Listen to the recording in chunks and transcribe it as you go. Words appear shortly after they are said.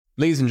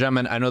Ladies and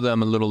gentlemen, I know that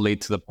I'm a little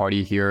late to the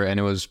party here, and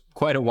it was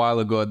quite a while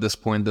ago at this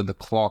point that the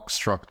clock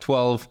struck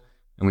 12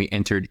 and we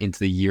entered into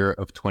the year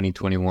of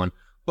 2021,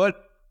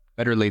 but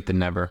better late than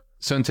never.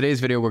 So in today's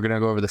video, we're going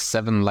to go over the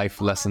 7 life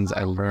lessons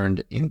I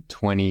learned in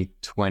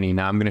 2020.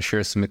 Now I'm going to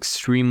share some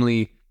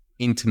extremely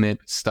intimate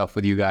stuff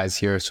with you guys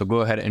here. So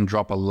go ahead and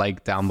drop a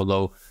like down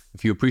below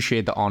if you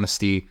appreciate the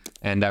honesty.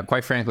 And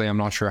quite frankly, I'm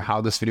not sure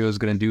how this video is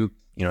going to do.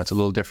 You know, it's a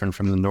little different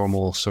from the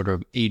normal sort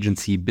of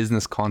agency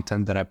business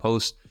content that I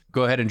post.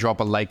 Go ahead and drop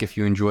a like if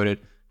you enjoyed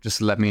it.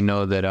 Just let me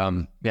know that,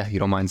 you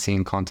don't mind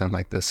seeing content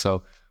like this.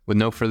 So with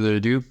no further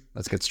ado,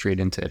 let's get straight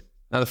into it.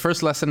 Now, the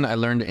first lesson I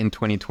learned in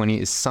 2020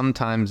 is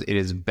sometimes it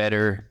is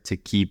better to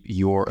keep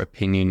your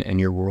opinion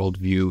and your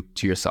worldview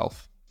to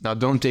yourself. Now,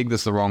 don't take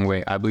this the wrong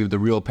way. I believe the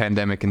real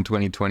pandemic in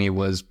 2020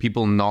 was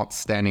people not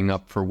standing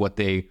up for what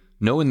they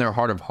know in their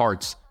heart of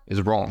hearts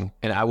is wrong.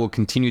 And I will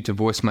continue to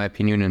voice my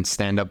opinion and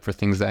stand up for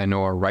things that I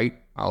know are right.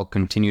 I'll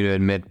continue to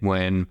admit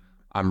when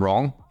I'm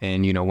wrong.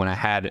 And, when I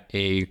had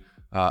a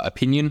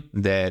opinion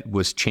that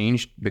was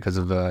changed because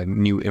of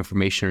new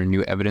information or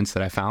new evidence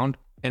that I found.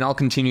 And I'll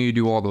continue to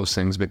do all those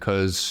things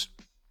because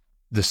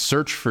the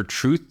search for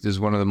truth is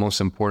one of the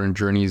most important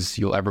journeys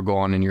you'll ever go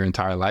on in your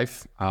entire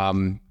life.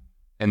 And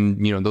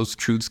those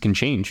truths can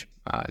change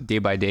day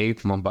by day,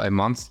 month by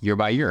month, year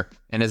by year.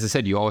 And as I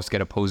said, you always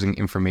get opposing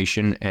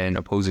information and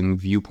opposing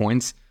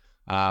viewpoints.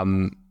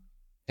 And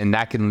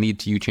that can lead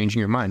to you changing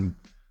your mind.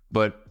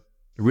 But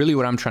really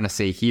what I'm trying to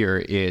say here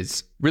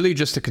is really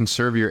just to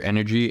conserve your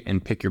energy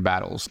and pick your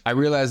battles. I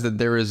realize that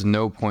there is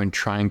no point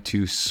trying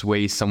to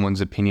sway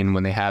someone's opinion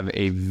when they have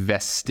a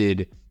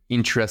vested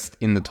interest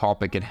in the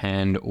topic at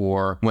hand,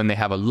 or when they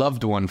have a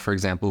loved one, for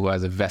example, who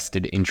has a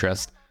vested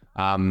interest.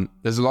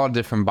 There's a lot of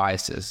different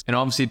biases. And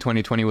obviously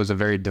 2020 was a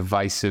very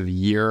divisive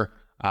year.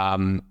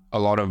 A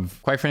lot of,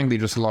 quite frankly,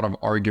 just a lot of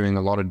arguing,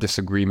 a lot of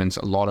disagreements,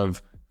 a lot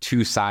of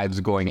two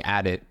sides going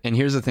at it. And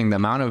here's the thing, the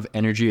amount of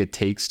energy it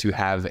takes to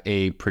have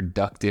a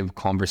productive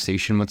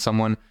conversation with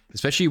someone,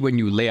 especially when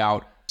you lay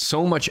out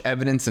so much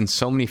evidence and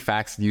so many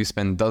facts that you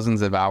spend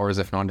dozens of hours,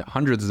 if not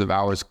hundreds of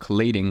hours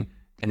collating,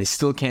 and they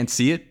still can't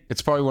see it.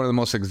 It's probably one of the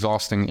most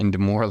exhausting and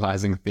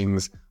demoralizing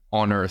things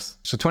on earth.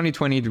 So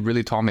 2020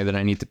 really taught me that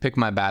I need to pick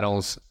my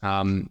battles.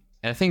 And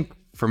I think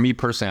for me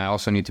personally, I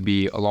also need to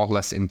be a lot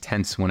less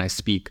intense when I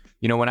speak.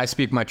 When I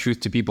speak my truth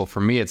to people,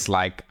 for me, it's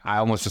like I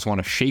almost just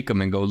want to shake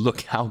them and go,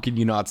 look, how can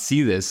you not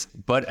see this?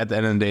 But at the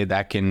end of the day,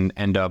 that can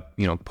end up,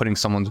 putting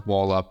someone's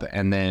wall up.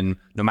 And then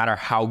no matter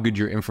how good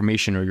your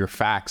information or your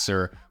facts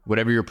or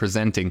whatever you're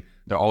presenting,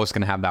 they're always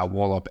going to have that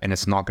wall up and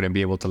it's not going to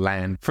be able to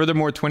land.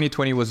 Furthermore,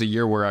 2020 was a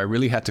year where I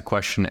really had to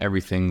question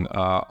everything.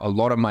 A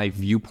lot of my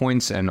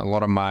viewpoints and a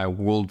lot of my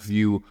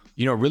worldview,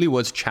 really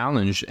was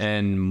challenged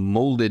and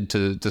molded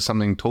to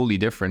something totally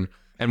different.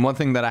 And one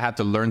thing that I had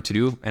to learn to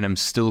do, and I'm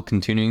still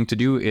continuing to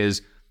do,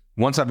 is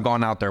once I've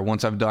gone out there,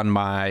 once I've done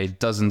my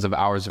dozens of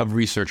hours of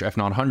research, if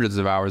not hundreds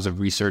of hours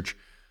of research,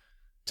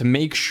 to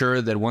make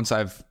sure that once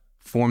I've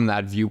formed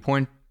that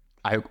viewpoint,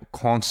 I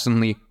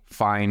constantly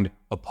find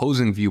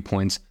opposing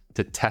viewpoints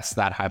to test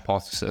that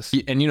hypothesis.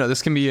 And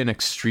this can be an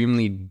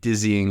extremely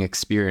dizzying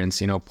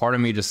experience. Part of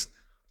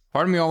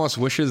me almost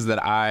wishes that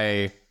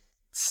I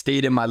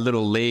stayed in my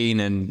little lane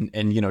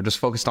and just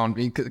focused on,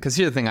 because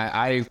here's the thing,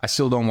 I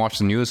still don't watch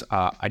the news.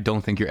 I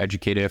don't think you're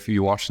educated if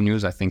you watch the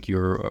news. I think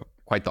you're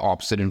quite the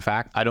opposite. In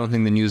fact, I don't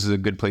think the news is a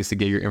good place to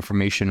get your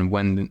information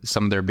when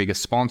some of their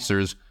biggest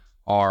sponsors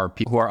are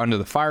people who are under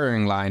the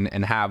firing line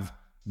and have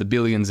the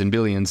billions and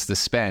billions to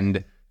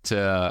spend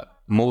to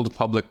mold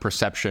public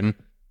perception,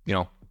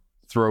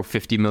 throw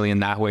 50 million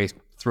that way,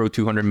 throw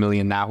 200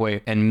 million that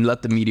way, and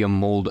let the media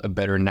mold a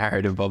better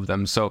narrative of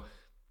them. So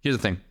here's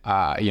the thing,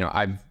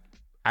 I've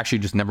actually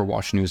just never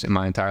watched news in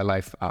my entire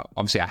life.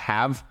 Obviously I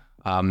have.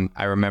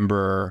 I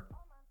remember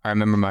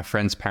my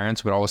friends'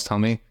 parents would always tell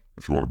me,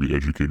 if you want to be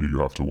educated, you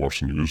have to watch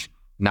the news.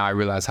 Now I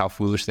realize how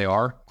foolish they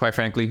are. Quite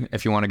frankly,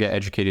 if you want to get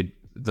educated,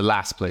 the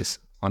last place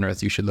on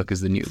earth you should look is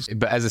the news.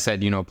 But as I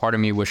said, part of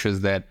me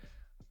wishes that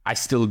I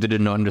still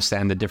didn't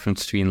understand the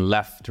difference between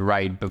left,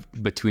 right,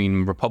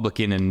 between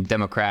Republican and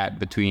Democrat,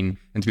 and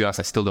to be honest,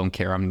 I still don't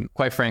care.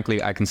 Quite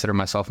frankly, I consider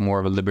myself more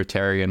of a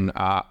libertarian.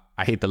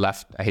 I hate the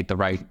left, I hate the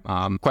right.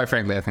 Quite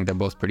frankly, I think they're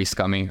both pretty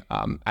scummy.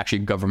 Actually,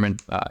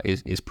 government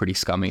is pretty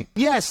scummy.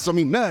 Yes,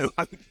 no,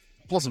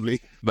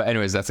 possibly. But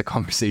anyways, that's a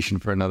conversation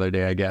for another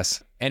day, I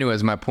guess.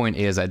 Anyways, my point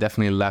is I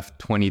definitely left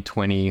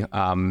 2020,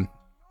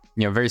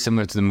 very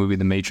similar to the movie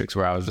The Matrix,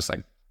 where I was just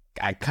like,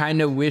 I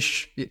kind of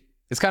wish...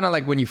 It's kind of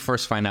like when you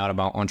first find out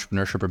about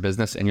entrepreneurship or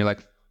business and you're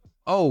like,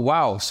 oh,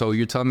 wow. So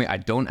you're telling me I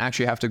don't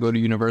actually have to go to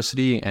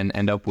university and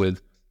end up with,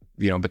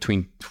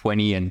 between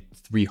 $20,000 and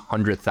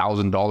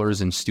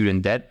 $300,000 in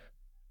student debt.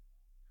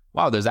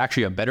 Wow, there's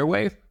actually a better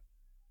way.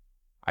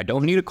 I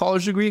don't need a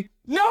college degree.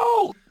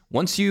 No!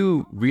 Once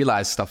you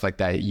realize stuff like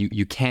that,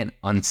 you can't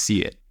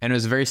unsee it. And it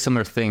was a very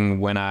similar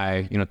thing when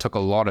I, took a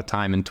lot of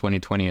time in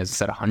 2020, as I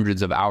said,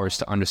 hundreds of hours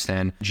to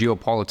understand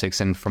geopolitics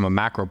and from a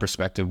macro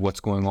perspective, what's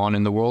going on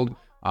in the world.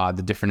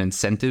 The different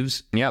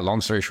incentives. Yeah, long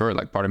story short,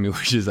 like part of me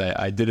wishes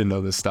I didn't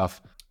know this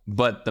stuff.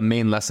 But the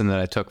main lesson that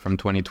I took from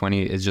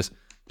 2020 is just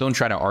don't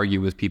try to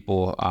argue with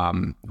people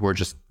who are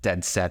just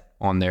dead set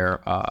on their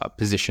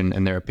position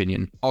and their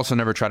opinion. Also,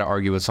 never try to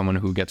argue with someone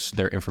who gets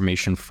their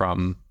information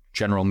from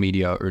general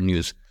media or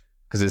news,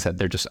 because as I said,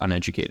 they're just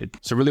uneducated.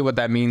 So really what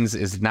that means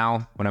is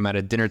now when I'm at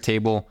a dinner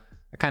table,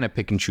 I kind of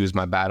pick and choose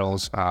my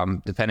battles.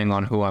 Depending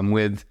on who I'm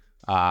with,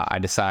 I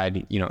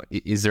decide,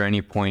 is there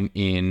any point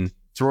in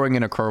throwing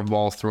in a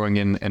curveball, throwing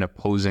in an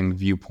opposing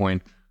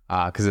viewpoint?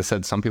 Because I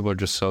said, some people are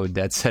just so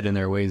dead set in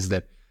their ways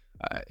that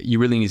you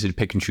really need to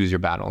pick and choose your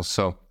battles.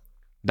 So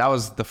that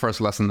was the first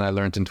lesson that I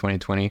learned in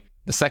 2020.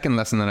 The second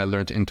lesson that I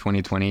learned in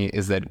 2020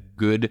 is that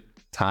good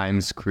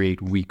times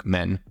create weak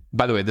men.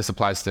 By the way, this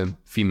applies to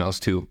females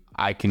too.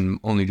 I can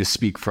only just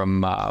speak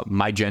from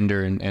my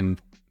gender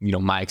and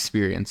my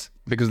experience,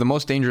 because the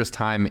most dangerous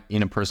time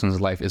in a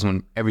person's life is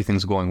when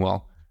everything's going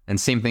well. And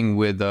same thing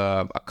with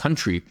a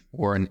country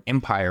or an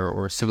empire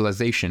or a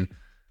civilization.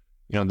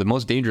 The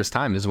most dangerous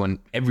time is when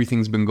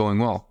everything's been going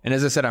well. And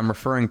as I said, I'm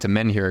referring to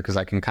men here because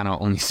I can kind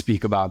of only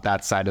speak about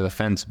that side of the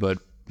fence, but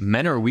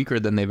men are weaker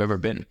than they've ever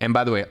been. And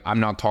by the way, I'm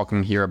not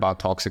talking here about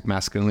toxic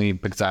masculinity,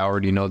 because I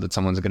already know that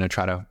someone's going to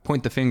try to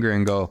point the finger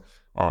and go,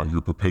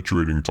 you're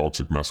perpetuating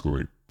toxic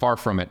masculinity. Far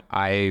from it.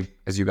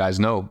 As you guys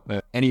know,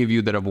 any of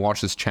you that have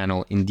watched this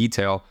channel in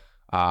detail,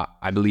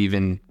 I believe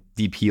in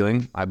deep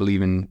healing. I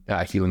believe in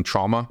healing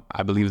trauma.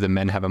 I believe that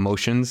men have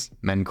emotions,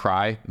 men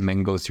cry,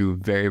 men go through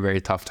very, very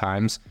tough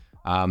times.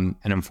 And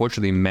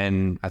unfortunately,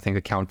 men, I think,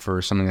 account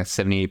for something like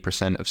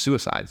 78% of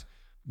suicides.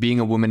 Being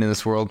a woman in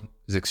this world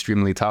is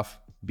extremely tough.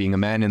 Being a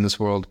man in this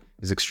world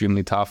is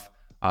extremely tough.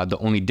 The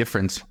only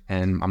difference,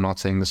 and I'm not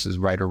saying this is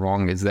right or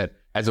wrong, is that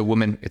as a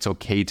woman, it's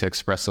okay to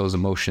express those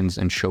emotions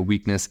and show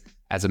weakness.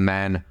 As a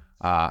man,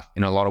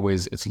 in a lot of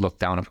ways, it's looked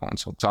down upon.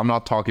 So I'm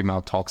not talking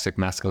about toxic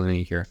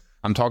masculinity here.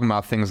 I'm talking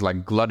about things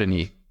like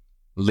gluttony,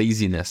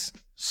 laziness,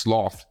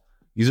 sloth.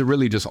 These are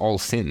really just all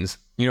sins.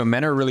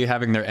 Men are really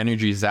having their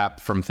energy zapped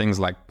from things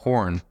like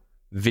porn,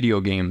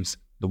 video games,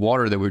 the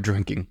water that we're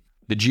drinking,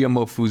 the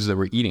GMO foods that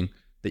we're eating,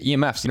 the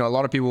EMFs. A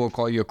lot of people will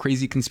call you a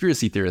crazy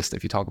conspiracy theorist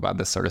if you talk about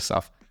this sort of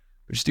stuff.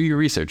 But just do your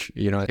research.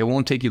 It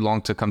won't take you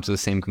long to come to the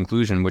same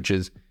conclusion, which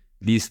is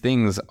these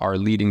things are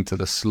leading to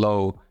the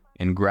slow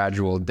and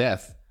gradual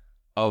death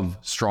of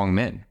strong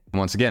men.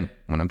 Once again,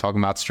 when I'm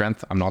talking about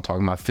strength, I'm not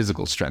talking about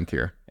physical strength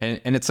here.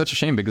 And it's such a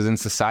shame, because in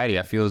society,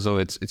 I feel as though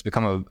it's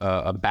become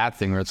a bad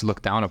thing, or it's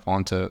looked down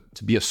upon to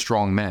be a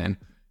strong man,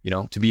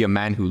 to be a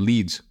man who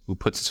leads, who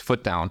puts his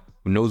foot down,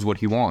 who knows what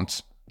he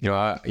wants.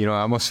 I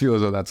almost feel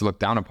as though that's looked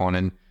down upon.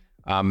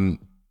 And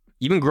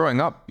even growing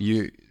up,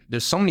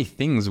 there's so many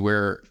things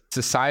where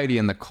society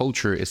and the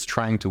culture is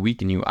trying to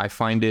weaken you. I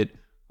find it,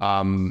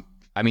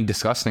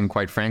 disgusting,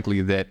 quite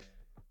frankly, that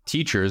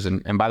teachers,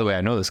 and by the way,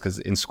 I know this because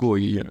in school,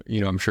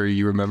 I'm sure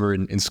you remember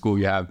in school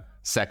you have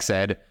sex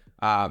ed.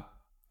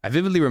 I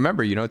vividly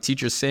remember,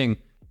 teachers saying,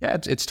 yeah,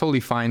 it's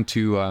totally fine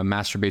to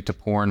masturbate to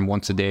porn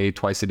once a day,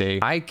 twice a day.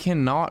 I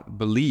cannot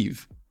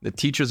believe that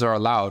teachers are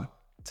allowed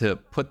to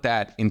put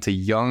that into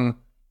young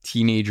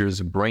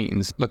teenagers'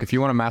 brains. Look, if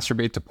you want to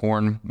masturbate to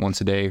porn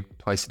once a day,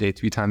 twice a day,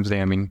 3 times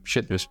a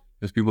day, there's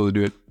people who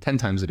do it 10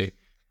 times a day.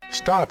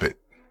 Stop it.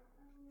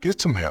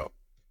 Get some help.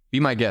 Be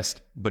my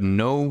guest, but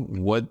know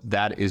what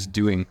that is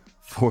doing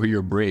for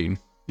your brain.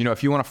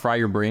 If you want to fry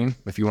your brain,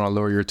 if you want to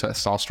lower your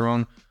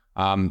testosterone,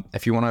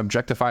 if you want to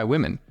objectify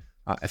women,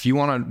 if you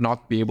want to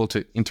not be able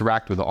to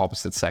interact with the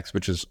opposite sex,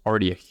 which is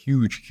already a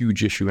huge,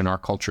 huge issue in our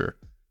culture.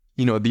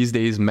 These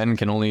days, men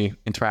can only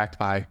interact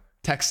by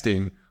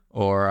texting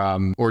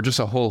or just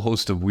a whole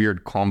host of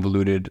weird,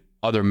 convoluted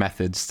other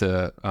methods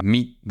to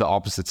meet the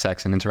opposite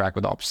sex and interact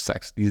with the opposite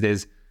sex. These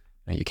days,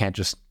 you can't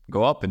just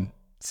go up and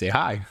say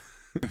hi.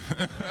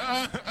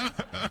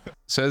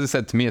 So as I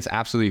said, to me, it's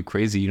absolutely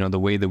crazy, the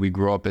way that we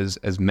grow up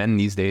as men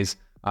these days,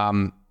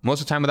 most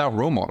of the time without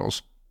role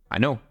models. I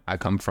know I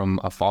come from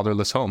a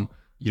fatherless home.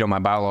 My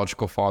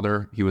biological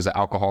father, he was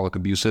alcoholic,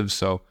 abusive.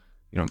 So,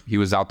 he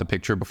was out the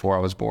picture before I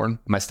was born.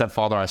 My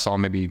stepfather, I saw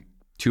maybe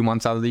 2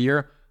 months out of the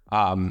year.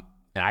 And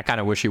I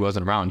kind of wish he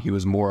wasn't around. He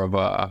was more of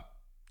a,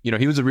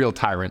 he was a real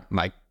tyrant.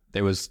 Like,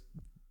 there was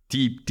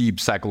deep, deep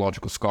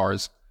psychological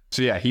scars.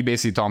 So yeah, he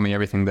basically taught me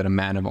everything that a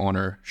man of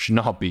honor should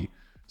not be.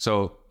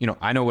 So,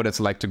 I know what it's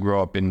like to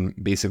grow up in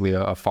basically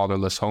a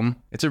fatherless home.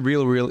 It's a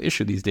real, real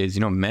issue these days.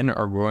 Men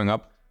are growing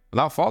up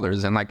without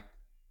fathers, and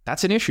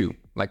that's an issue.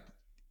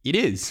 It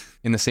is.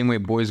 In the same way,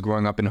 boys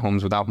growing up in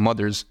homes without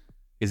mothers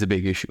is a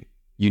big issue.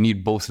 You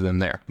need both of them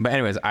there. But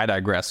anyways, I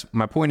digress.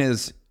 My point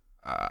is,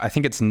 I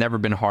think it's never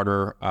been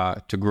harder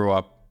to grow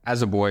up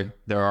as a boy.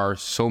 There are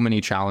so many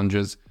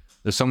challenges.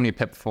 There's so many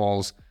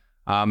pitfalls.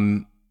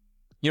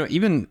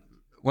 Even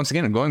once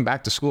again, going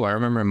back to school, I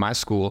remember in my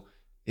school,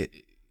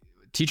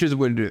 teachers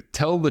would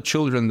tell the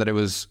children that it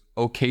was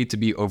okay to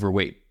be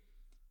overweight.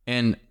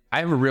 And I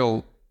have a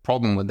real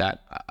problem with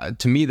that.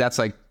 To me, that's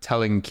like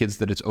telling kids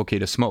that it's okay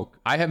to smoke.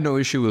 I have no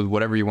issue with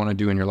whatever you want to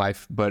do in your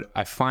life, but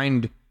I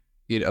find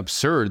it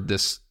absurd,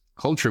 this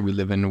culture we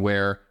live in,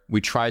 where we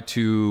try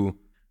to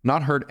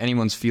not hurt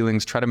anyone's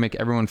feelings, try to make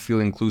everyone feel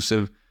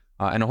inclusive,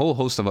 and a whole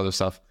host of other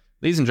stuff.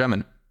 Ladies and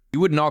gentlemen, you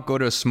would not go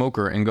to a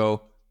smoker and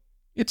go,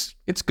 it's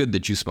good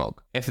that you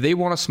smoke. If they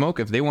want to smoke,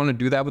 if they want to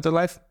do that with their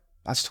life,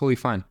 that's totally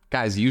fine.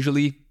 Guys,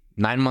 usually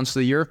 9 months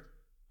of the year,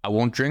 I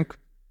won't drink.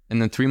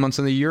 And then 3 months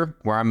of the year,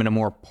 where I'm in a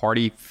more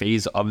party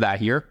phase of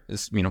that year,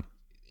 is,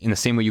 in the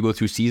same way you go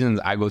through seasons,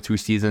 I go through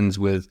seasons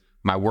with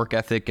my work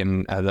ethic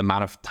and the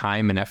amount of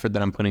time and effort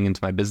that I'm putting into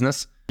my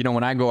business.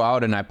 When I go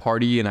out and I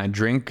party and I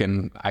drink,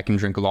 and I can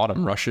drink a lot,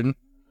 I'm Russian.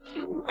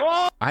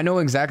 I know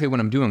exactly what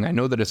I'm doing. I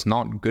know that it's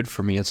not good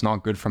for me. It's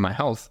not good for my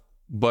health,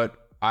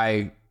 but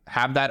I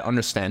have that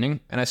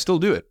understanding and I still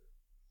do it.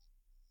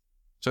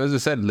 So as I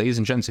said, ladies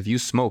and gents, if you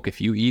smoke,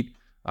 if you eat,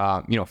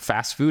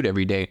 fast food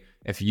every day,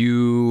 if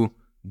you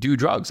do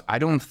drugs, I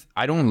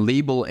don't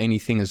label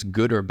anything as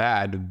good or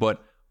bad,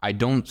 but I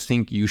don't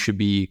think you should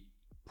be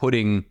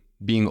putting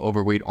being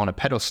overweight on a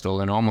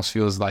pedestal. And it almost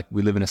feels like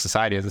we live in a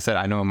society. As I said,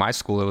 I know in my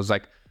school, it was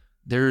like,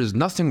 there's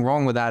nothing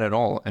wrong with that at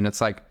all. And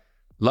it's like,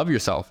 love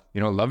yourself,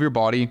 love your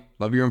body,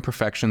 love your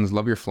imperfections,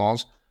 love your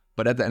flaws.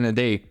 But at the end of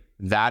the day,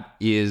 that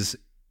is,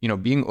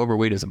 being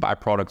overweight is a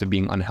byproduct of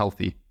being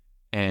unhealthy.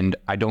 And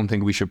I don't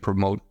think we should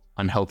promote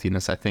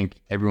unhealthiness. I think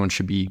everyone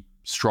should be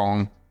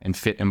strong and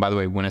fit. And by the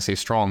way, when I say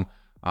strong,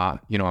 I'm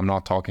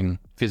not talking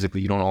physically.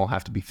 You don't all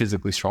have to be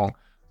physically strong.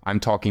 I'm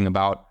talking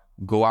about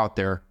go out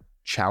there,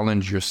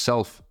 challenge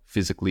yourself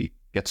physically,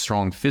 get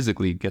strong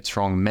physically, get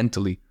strong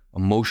mentally,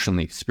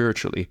 emotionally,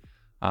 spiritually.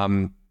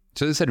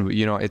 So as I said,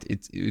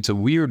 it's a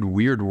weird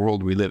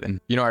world we live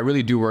in. I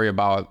really do worry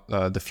about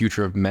the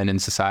future of men in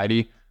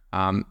society.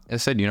 As I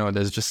said,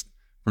 there's just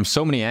from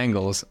so many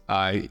angles,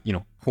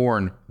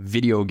 porn,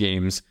 video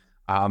games,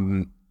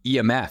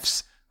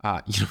 EMFs,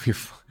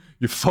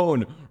 your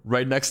phone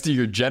right next to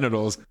your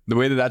genitals, the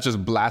way that's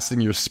just blasting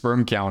your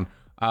sperm count,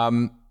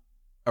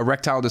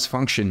 erectile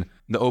dysfunction,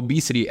 the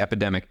obesity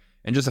epidemic,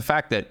 and just the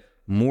fact that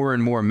more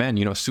and more men,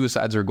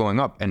 suicides are going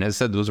up. And as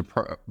I said, those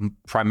are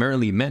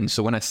primarily men.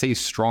 So when I say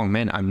strong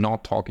men, I'm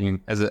not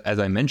talking, as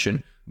I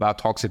mentioned, about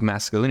toxic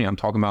masculinity. I'm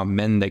talking about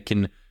men that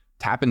can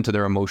tap into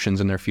their emotions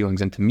and their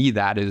feelings. And to me,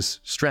 that is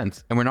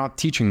strength. And we're not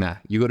teaching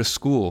that. You go to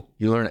school,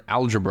 you learn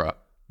algebra.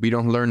 We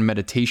don't learn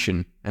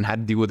meditation and how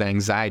to deal with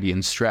anxiety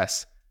and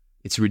stress.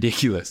 It's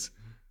ridiculous.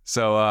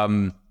 So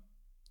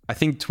I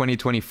think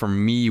 2020 for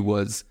me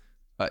was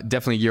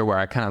definitely a year where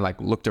I kind of like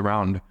looked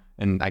around.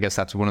 And I guess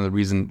that's one of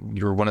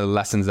the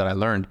lessons that I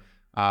learned.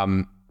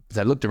 Is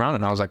I looked around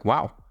and I was like,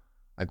 wow,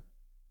 like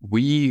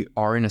we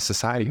are in a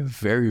society of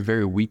very,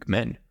 very weak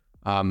men,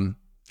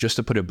 just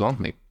to put it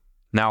bluntly.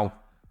 Now,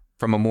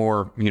 from a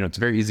more, it's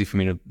very easy for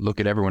me to look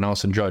at everyone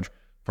else and judge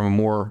from a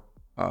more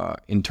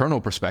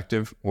internal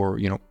perspective, or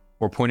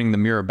pointing the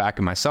mirror back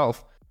at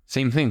myself.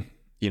 Same thing,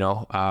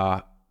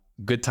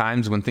 good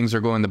times when things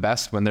are going the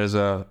best, when there's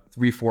a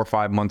 3, 4,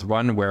 5 month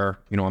run where,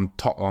 I'm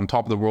on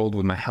top of the world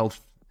with my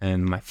health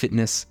and my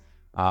fitness,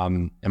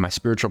 and my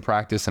spiritual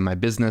practice and my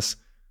business.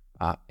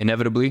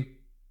 Inevitably,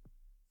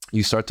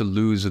 you start to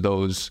lose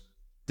those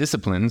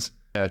disciplines,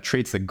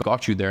 traits that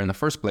got you there in the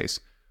first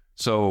place.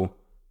 So,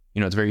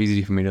 it's very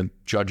easy for me to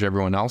judge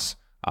everyone else.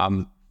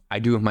 I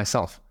do it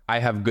myself. I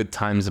have good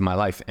times in my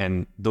life,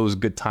 and those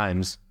good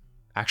times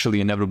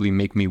actually inevitably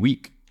make me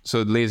weak.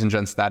 So ladies and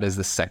gents, that is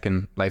the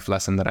second life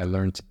lesson that I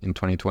learned in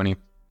 2020.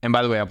 And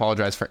by the way, I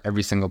apologize for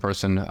every single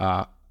person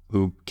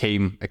who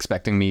came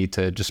expecting me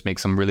to just make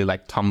some really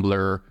like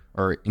Tumblr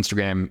or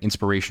Instagram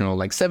inspirational,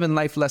 like 7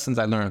 life lessons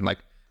I learned. Like,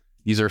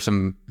 these are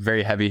some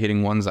very heavy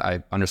hitting ones.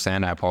 I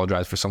understand. I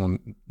apologize for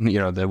someone,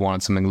 that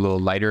wanted something a little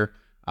lighter.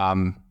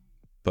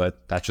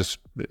 But that's just,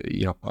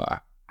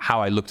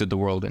 how I looked at the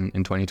world in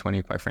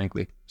 2020, quite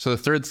frankly. So the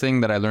third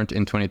thing that I learned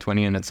in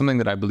 2020, and it's something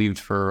that I believed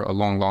for a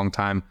long, long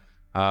time,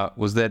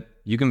 was that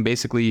you can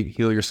basically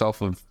heal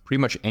yourself of pretty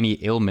much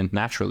any ailment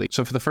naturally.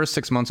 So for the first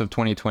 6 months of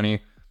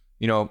 2020,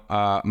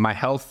 my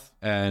health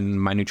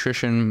and my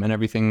nutrition and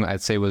everything,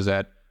 I'd say was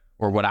at,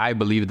 or what I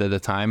believed at the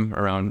time,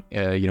 around,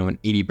 an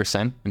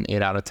 80%, an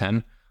 8 out of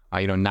 10.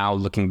 Now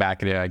looking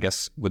back at it, I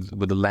guess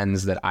with the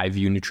lens that I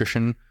view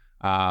nutrition,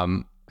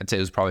 I'd say it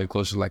was probably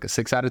closer to like a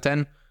 6 out of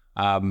 10.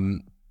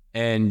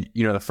 And,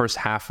 the first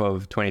half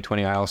of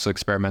 2020, I also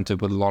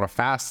experimented with a lot of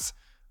fasts.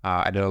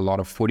 I did a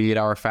lot of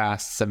 48-hour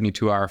fasts,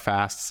 72-hour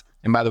fasts.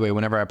 And by the way,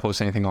 whenever I post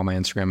anything on my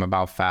Instagram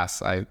about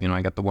fasts, I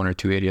get the 1 or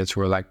 2 idiots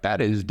who are like, that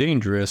is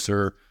dangerous,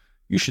 or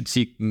you should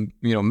seek,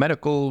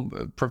 medical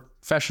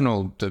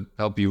professional to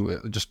help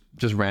you.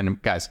 Just random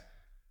guys.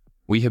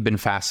 We have been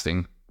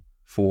fasting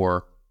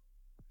for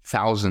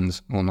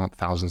tens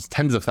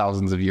of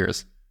thousands of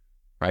years,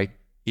 right?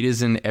 It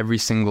is in every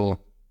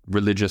single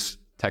religious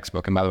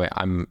textbook. And by the way,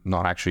 I'm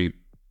not actually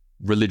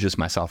religious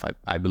myself.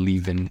 I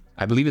believe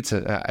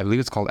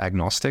it's called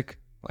agnostic,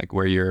 like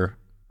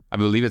I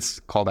believe it's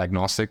called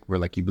agnostic, where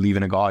like you believe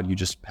in a God, you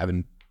just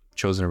haven't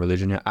chosen a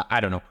religion yet. I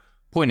don't know.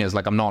 Point is,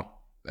 like, I'm not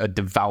a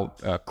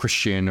devout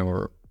Christian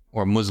or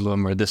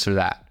Muslim or this or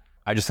that.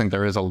 I just think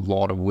there is a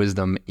lot of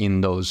wisdom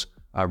in those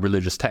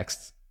religious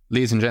texts.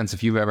 Ladies and gents,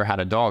 if you've ever had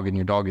a dog and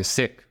your dog is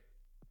sick,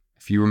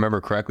 if you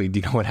remember correctly, do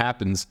you know what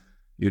happens?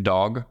 Your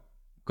dog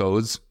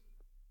goes,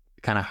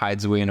 kind of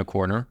hides away in a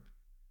corner,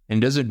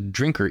 and doesn't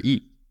drink or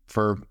eat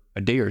for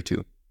a day or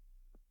two.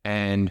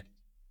 And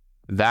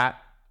that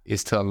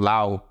is to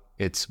allow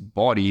its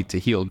body to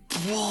heal.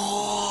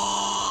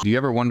 Do you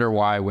ever wonder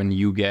why when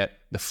you get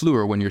the flu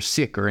or when you're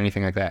sick or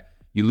anything like that,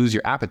 you lose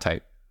your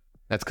appetite?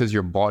 That's because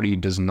your body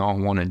does not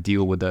want to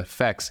deal with the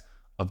effects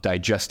of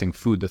digesting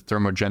food, the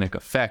thermogenic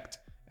effect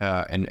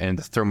and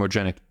the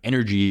thermogenic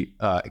energy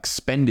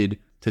expended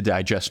to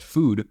digest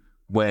food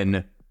when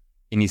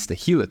it needs to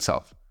heal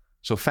itself.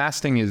 So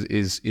fasting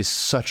is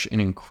such an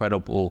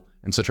incredible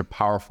and such a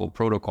powerful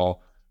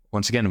protocol.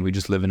 Once again, we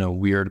just live in a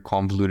weird,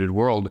 convoluted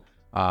world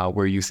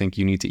where you think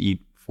you need to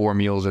eat 4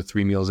 meals or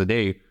 3 meals a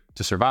day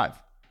to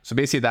survive. So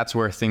basically, that's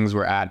where things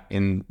were at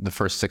in the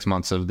first 6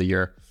 months of the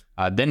year.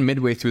 Then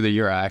midway through the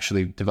year, I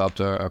actually developed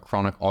a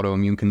chronic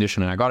autoimmune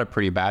condition, and I got it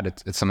pretty bad.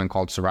 It's something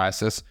called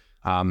psoriasis.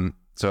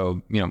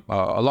 So, you know,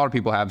 a lot of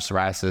people have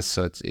psoriasis.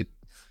 So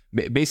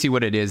basically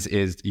what it is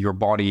your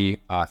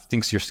body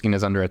thinks your skin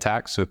is under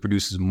attack. So it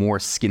produces more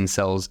skin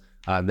cells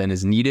than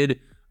is needed.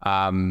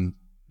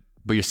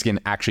 But your skin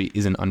actually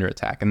isn't under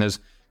attack. And there's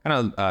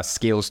kind of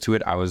scales to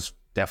it. I was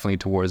definitely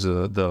towards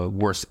the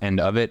worst end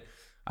of it.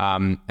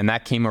 And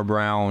that came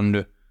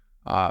around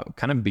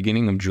kind of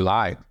beginning of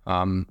July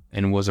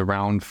and was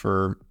around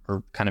for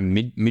kind of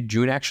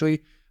mid-June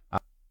actually.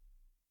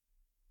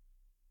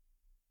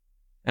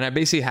 And I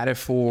basically had it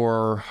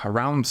for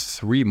around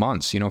 3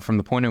 months, you know, from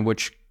the point in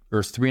which,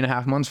 or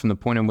 3.5 months from the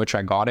point in which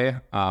I got it.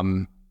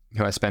 You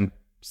know, I spent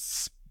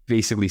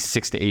basically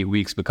 6 to 8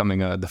 weeks becoming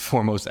the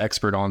foremost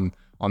expert on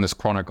this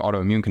chronic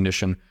autoimmune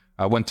condition.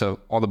 I went to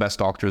all the best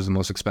doctors, the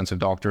most expensive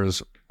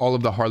doctors, all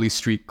of the Harley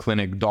Street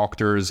Clinic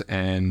doctors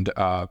and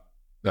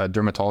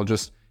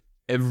dermatologists.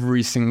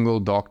 Every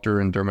single doctor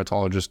and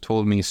dermatologist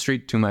told me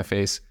straight to my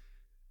face,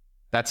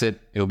 that's it.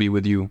 It'll be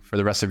with you for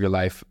the rest of your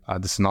life.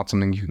 This is not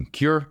something you can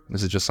cure.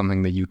 This is just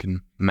something that you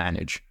can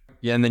manage.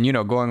 Yeah, and then, you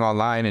know, going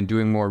online and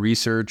doing more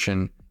research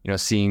and, you know,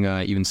 seeing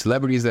even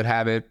celebrities that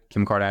have it.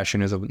 Kim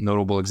Kardashian is a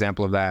notable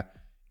example of that.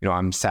 You know,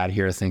 I'm sat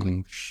here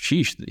thinking,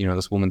 sheesh, you know,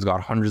 this woman's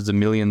got hundreds of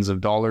millions of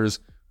dollars,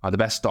 the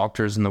best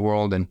doctors in the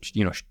world. And,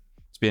 you know,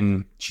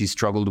 she's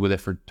struggled with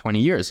it for 20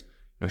 years.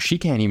 You know, she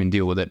can't even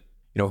deal with it.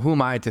 You know, who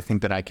am I to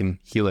think that I can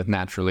heal it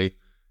naturally?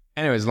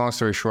 Anyways, long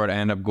story short, I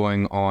ended up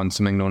going on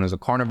something known as a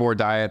carnivore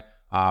diet.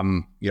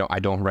 You know, I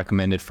don't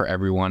recommend it for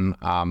everyone.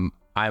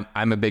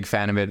 I'm a big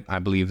fan of it. I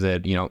believe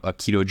that, you know, a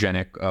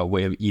ketogenic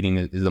way of eating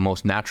is the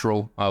most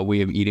natural way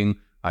of eating,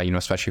 you know,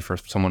 especially for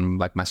someone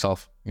like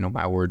myself. You know,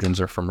 my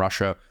origins are from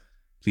Russia.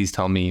 Please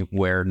tell me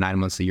where 9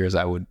 months of the years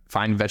I would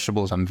find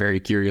vegetables. I'm very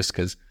curious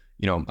because,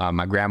 you know,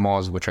 my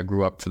grandma's, which I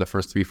grew up for the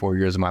first 3-4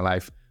 years of my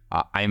life,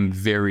 I'm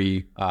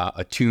very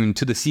attuned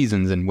to the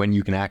seasons and when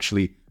you can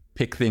actually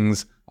pick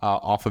things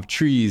off of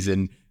trees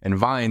and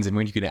vines and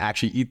when you can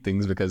actually eat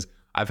things, because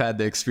I've had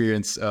the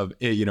experience of,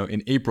 you know,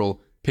 in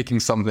April, picking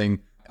something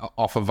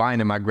off a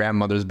vine in my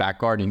grandmother's back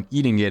garden,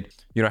 eating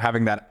it, you know,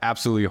 having that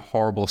absolutely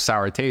horrible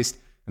sour taste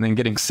and then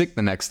getting sick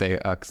the next day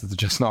because it's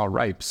just not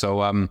ripe.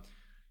 So,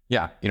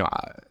 yeah, you know,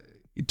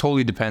 it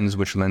totally depends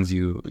which lens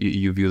you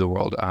view the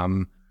world.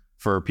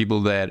 For people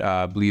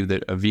that believe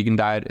that a vegan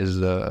diet is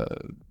the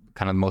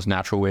kind of the most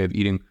natural way of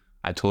eating,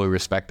 I totally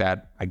respect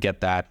that. I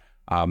get that.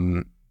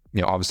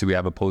 You know, obviously we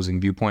have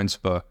opposing viewpoints,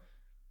 but,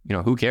 you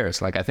know, who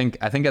cares? Like, I think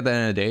at the end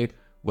of the day,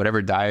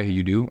 whatever diet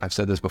you do, I've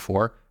said this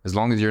before, as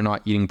long as you're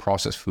not eating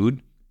processed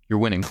food, you're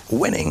winning.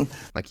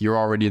 Like, you're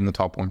already in the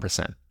top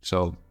 1%.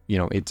 So, you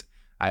know,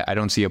 I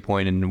don't see a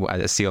point in,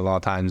 I see a lot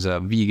of times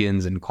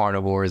vegans and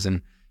carnivores and,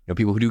 you know,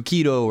 people who do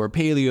keto or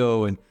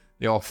paleo and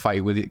they all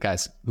fight with it.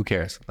 Guys, who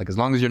cares? Like, as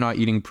long as you're not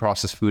eating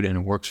processed food and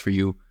it works for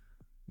you,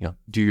 you know,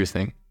 do your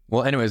thing.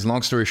 Well, anyways,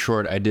 long story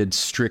short, I did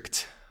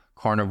strict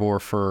carnivore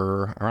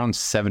for around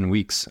 7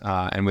 weeks.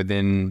 And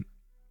within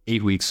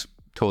 8 weeks,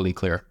 totally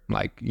clear.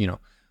 Like, you know,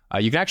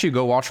 you can actually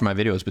go watch my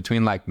videos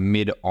between like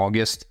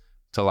mid-August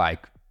to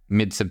like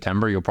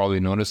mid-September. You'll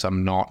probably notice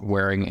I'm not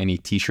wearing any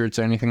t-shirts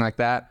or anything like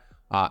that.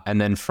 And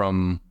then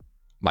from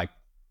like,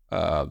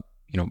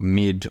 you know,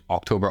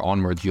 mid-October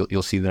onwards,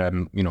 you'll see that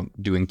I'm, you know,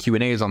 doing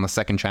Q&As on the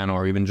second channel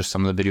or even just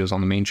some of the videos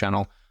on the main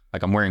channel.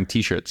 Like, I'm wearing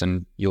t-shirts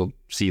and you'll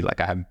see like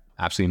I have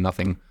absolutely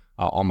nothing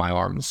on my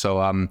arms.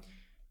 So,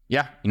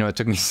 yeah, you know, it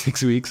took me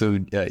 6 weeks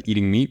of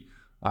eating meat.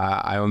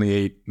 I only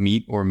ate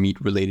meat or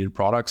meat-related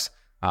products.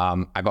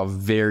 I got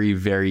very,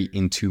 very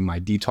into my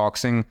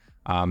detoxing.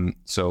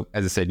 So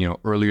as I said, you know,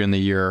 earlier in the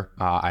year,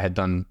 I had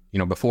done, you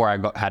know, before I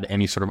had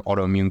any sort of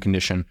autoimmune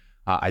condition,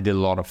 I did a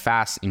lot of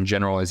fasts in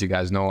general. As you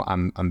guys know,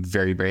 I'm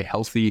very, very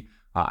healthy.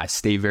 I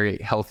stay very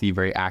healthy,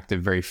 very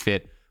active, very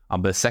fit.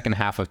 But the second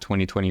half of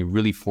 2020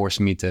 really forced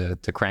me to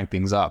crank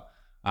things up.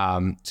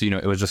 So, you know,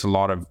 it was just a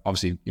lot of,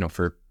 obviously, you know,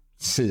 for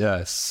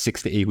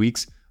 6 to 8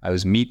 weeks, I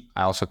was meat.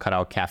 I also cut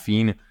out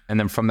caffeine. And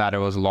then from that, it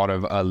was a lot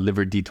of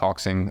liver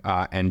detoxing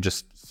and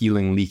just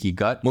healing leaky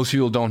gut. Most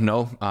people don't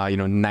know, you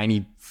know,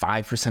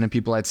 95% of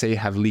people, I'd say,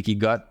 have leaky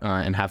gut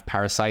and have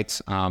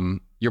parasites.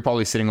 You're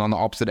probably sitting on the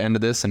opposite end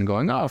of this and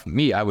going, oh,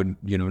 me, I would,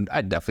 you know,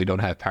 I definitely don't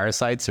have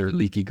parasites or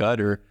leaky gut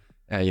or,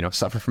 you know,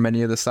 suffer from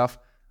any of this stuff.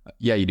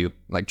 Yeah, you do.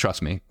 Like,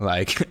 trust me.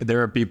 Like,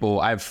 there are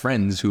people, I have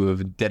friends who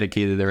have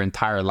dedicated their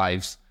entire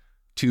lives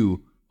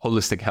to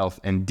holistic health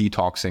and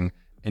detoxing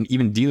and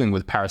even dealing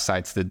with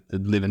parasites that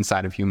live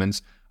inside of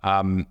humans.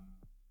 And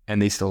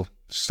they still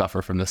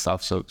suffer from this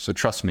stuff. So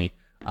trust me,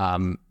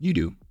 you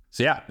do.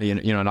 So yeah,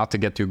 you know, not to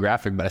get too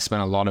graphic, but I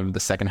spent a lot of the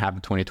second half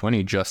of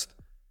 2020 just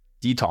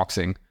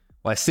detoxing.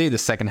 Well, I say the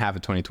second half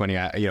of 2020,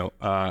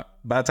 by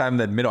the time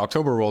that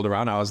mid-October rolled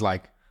around, I was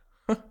like,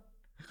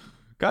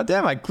 God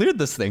damn, I cleared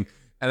this thing.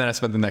 And then I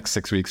spent the next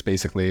 6 weeks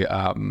basically,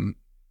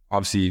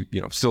 obviously,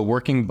 you know, still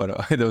working,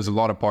 but there was a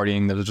lot of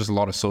partying. There was just a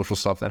lot of social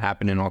stuff that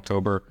happened in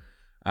October.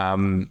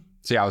 So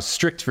yeah, I was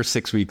strict for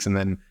 6 weeks, and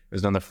then it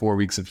was another 4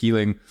 weeks of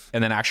healing.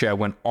 And then actually I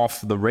went off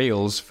the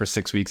rails for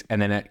 6 weeks,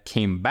 and then it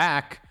came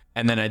back,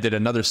 and then I did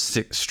another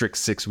strict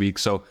 6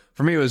 weeks. So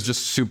for me, it was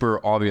just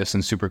super obvious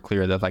and super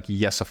clear that, like,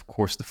 yes, of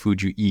course, the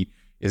food you eat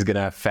is going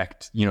to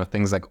affect, you know,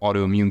 things like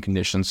autoimmune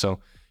conditions. So,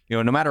 you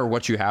know, no matter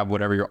what you have,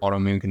 whatever your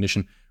autoimmune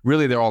condition,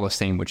 really they're all the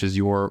same, which is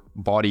your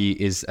body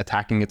is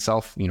attacking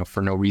itself, you know,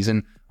 for no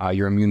reason.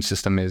 Your immune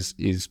system is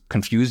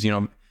confused, you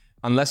know,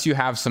 unless you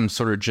have some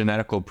sort of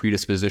genetical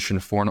predisposition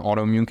for an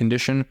autoimmune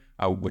condition,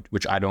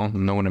 which I don't.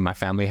 No one in my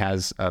family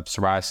has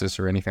psoriasis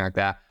or anything like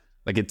that.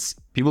 Like, it's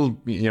people,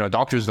 you know,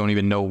 doctors don't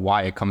even know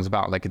why it comes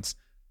about. Like, it's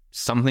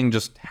something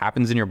just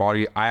happens in your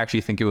body. I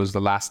actually think it was the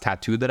last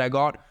tattoo that I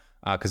got,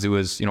 because it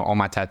was, you know, all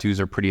my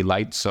tattoos are pretty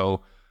light. So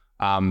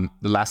the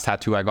last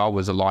tattoo I got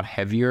was a lot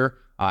heavier.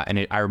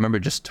 And I remember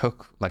it just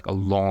took like a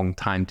long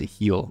time to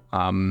heal.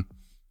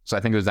 So I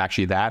think it was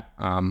actually that,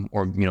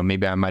 or, you know,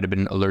 maybe I might've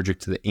been allergic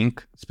to the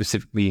ink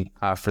specifically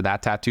for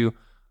that tattoo.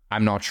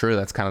 I'm not sure.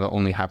 That's kind of the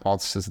only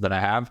hypothesis that I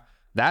have.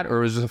 That, or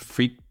it was just a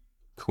freak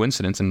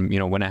coincidence. And, you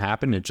know, when it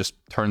happened, it just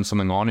turned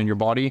something on in your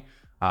body,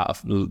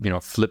 you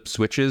know, flip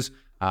switches,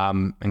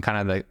 and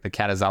kind of the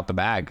cat is out the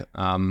bag.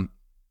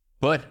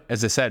 But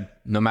as I said,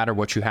 no matter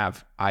what you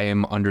have, I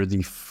am under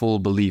the full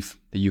belief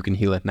that you can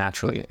heal it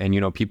naturally. And,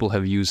 you know, people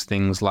have used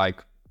things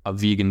like a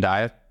vegan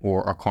diet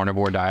or a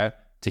carnivore diet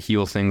to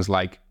heal things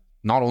like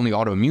not only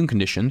autoimmune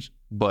conditions,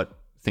 but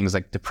things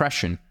like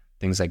depression,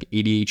 things like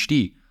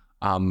ADHD.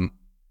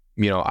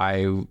 You know,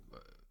 I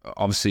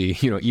obviously,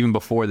 you know, even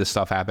before this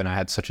stuff happened, I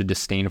had such a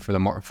disdain for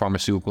the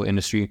pharmaceutical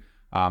industry.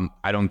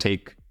 I don't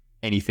take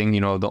anything.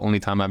 You know, the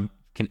only time I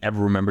can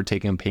ever remember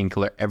taking a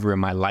painkiller ever in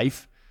my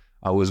life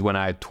was when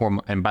I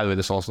and by the way,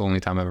 this is also the only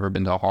time I've ever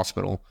been to a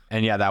hospital.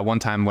 And yeah, that one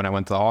time when I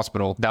went to the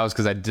hospital, that was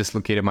because I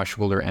dislocated my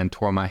shoulder and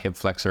tore my hip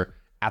flexor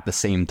at the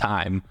same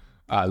time,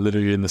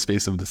 literally in the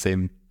space of the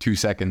same 2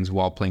 seconds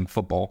while playing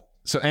football.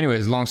 So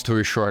anyways, long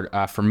story short,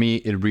 for me,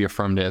 it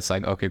reaffirmed it. It's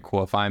like, okay,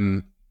 cool. If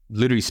I'm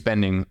literally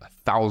spending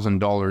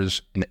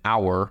 $1,000 an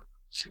hour,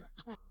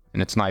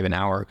 and it's not even an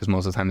hour because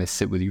most of the time they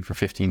sit with you for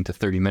 15 to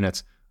 30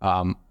 minutes,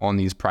 on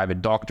these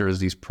private doctors,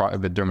 these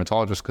private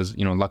dermatologists, because,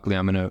 you know, luckily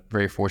I'm in a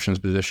very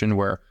fortunate position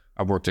where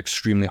I've worked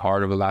extremely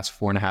hard over the last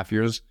 4.5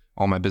 years,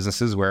 all my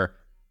businesses, where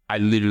I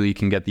literally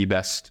can get the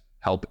best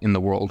help in the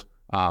world,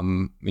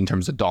 in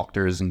terms of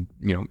doctors and,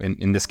 you know,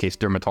 in this case,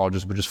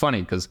 dermatologists, which is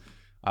funny because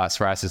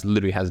psoriasis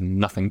literally has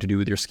nothing to do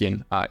with your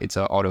skin. It's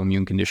an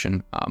autoimmune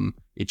condition.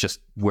 It's just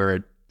where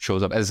it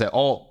shows up. As I said,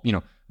 all, you know,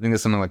 I think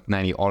there's something like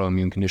 90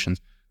 autoimmune conditions.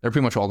 They're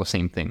pretty much all the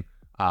same thing.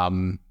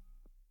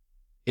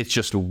 It's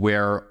just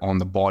where on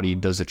the body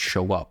does it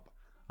show up.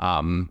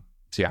 So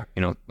yeah,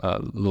 you know, a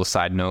little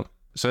side note.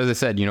 So as I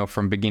said, you know,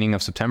 from beginning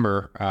of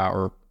September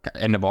or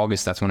end of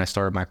August, that's when I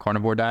started my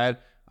carnivore diet.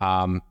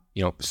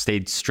 You know,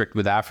 stayed strict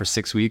with that for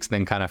 6 weeks,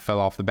 then kind of fell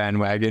off the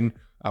bandwagon.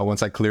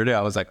 Once I cleared it,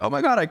 I was like, oh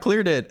my God, I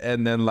cleared it.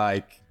 And then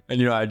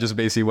you know, I just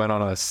basically went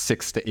on a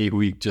 6 to 8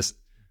 week, just,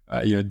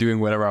 you know,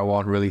 doing whatever I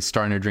want, really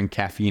starting to drink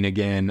caffeine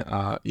again,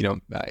 you know,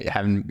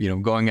 having, you know,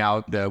 going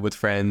out with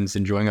friends,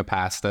 enjoying a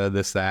pasta,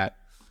 this, that.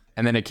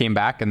 And then it came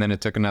back, and then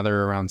it took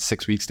another around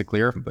 6 weeks to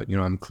clear, but, you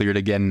know, I'm cleared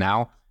again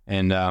now.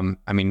 And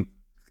I mean,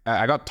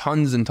 I got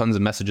tons and tons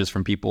of messages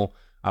from people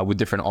with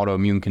different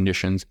autoimmune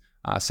conditions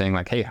saying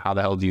like, hey, how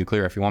the hell do you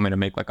clear? If you want me to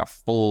make like a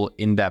full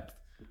in-depth,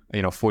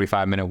 you know,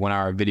 45-minute, 1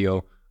 hour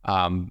video,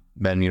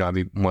 then, you know, I'd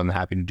be more than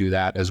happy to do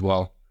that as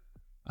well,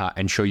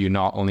 and show you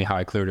not only how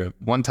I cleared it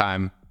one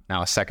time,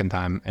 now a second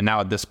time. And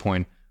now at this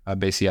point,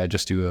 basically I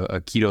just do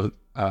a keto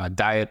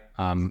diet,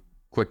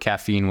 quick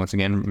caffeine. Once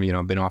again, you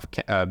know, been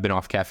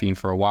off caffeine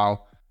for a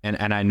while,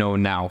 and I know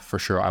now for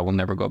sure I will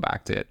never go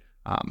back to it.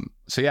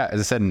 So yeah, as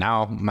I said,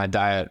 now my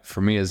diet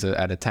for me is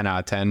at a 10 out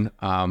of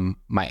 10.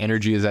 My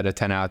energy is at a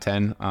 10 out of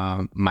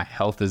 10. My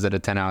health is at a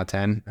 10 out of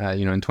 10.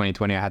 You know, in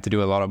 2020, I had to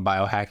do a lot of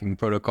biohacking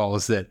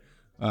protocols that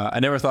I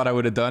never thought I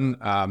would have done.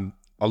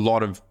 A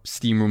lot of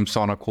steam room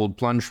sauna cold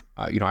plunge.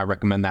 You know, I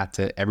recommend that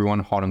to everyone,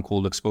 hot and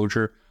cold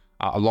exposure.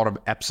 A lot of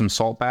Epsom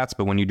salt baths,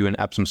 but when you do an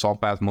Epsom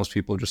salt bath, most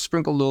people just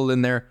sprinkle a little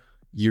in there.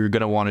 You're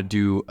going to want to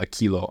do a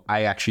kilo.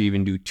 I actually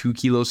even do 2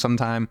 kilos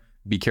sometime.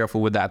 Be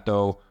careful with that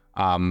though.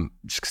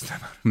 Just because the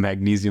amount of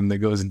magnesium that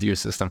goes into your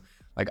system.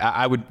 Like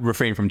I would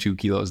refrain from 2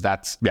 kilos.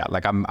 That's, yeah,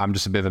 like I'm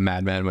just a bit of a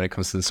madman when it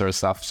comes to this sort of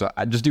stuff. So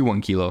I just do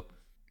 1 kilo.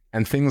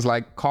 And things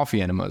like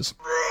coffee enemas.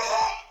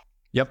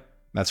 Yep,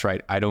 that's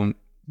right. I don't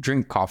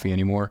drink coffee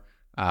anymore.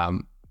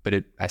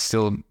 But I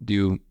still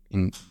do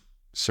in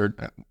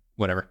certain,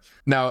 whatever.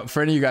 Now,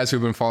 for any of you guys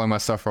who've been following my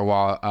stuff for a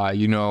while,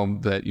 you know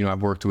that,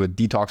 I've worked with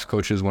detox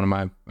coaches. One of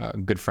my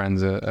good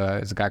friends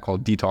is a guy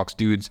called Detox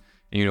Dudes.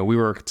 And, we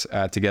worked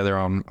together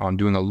on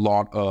doing a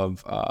lot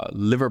of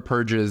liver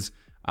purges,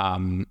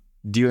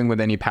 dealing with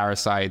any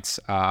parasites,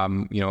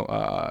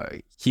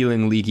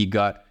 healing leaky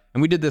gut.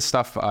 And we did this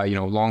stuff,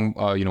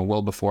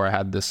 well before I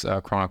had this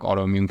chronic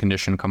autoimmune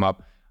condition come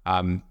up.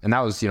 And that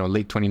was,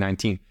 late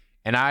 2019.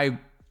 And I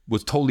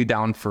was totally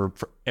down for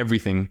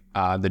everything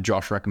that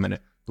Josh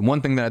recommended. The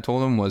one thing that I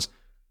told him was,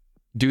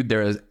 dude,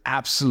 there is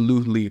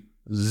absolutely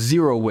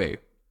zero way,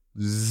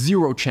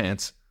 zero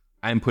chance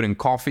I'm putting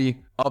coffee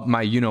up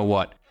my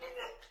you-know-what.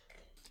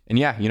 And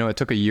yeah, it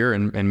took a year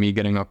and me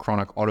getting a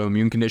chronic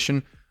autoimmune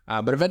condition.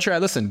 But eventually I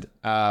listened.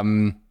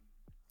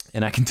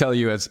 And I can tell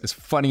you, as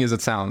funny as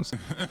it sounds,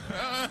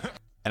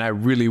 and I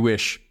really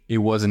wish it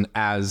wasn't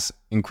as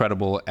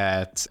incredible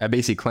at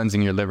basically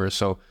cleansing your liver.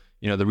 So,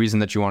 the reason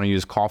that you want to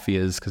use coffee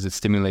is because it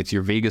stimulates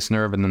your vagus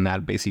nerve, and then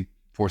that basically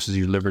forces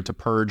your liver to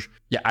purge.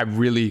 Yeah, I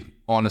really,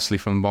 honestly,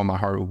 from the bottom of my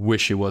heart,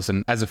 wish it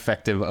wasn't as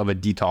effective of a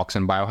detox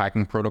and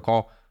biohacking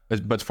protocol,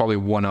 but it's probably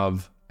one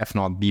of, if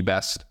not the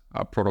best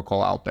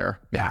protocol out there.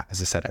 Yeah,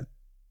 as I said,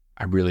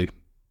 I really,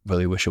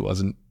 really wish it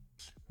wasn't.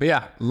 But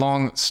yeah,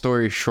 long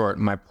story short,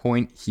 my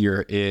point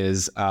here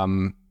is,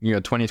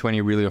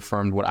 2020 really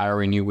affirmed what I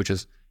already knew, which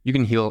is you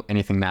can heal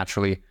anything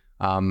naturally.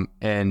 And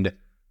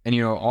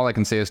all I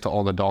can say is to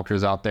all the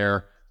doctors out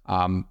there,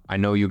 I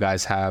know you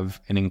guys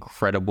have an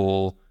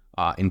incredible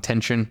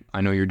intention.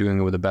 I know you're doing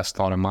it with the best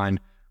thought in mind,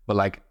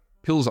 but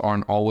pills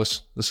aren't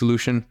always the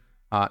solution.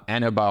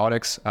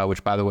 Antibiotics,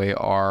 which by the way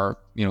are,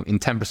 in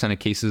 10% of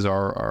cases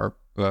are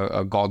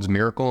God's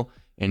miracle,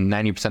 and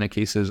 90% of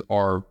cases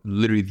are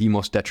literally the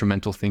most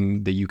detrimental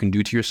thing that you can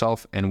do to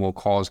yourself and will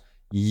cause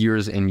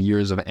years and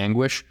years of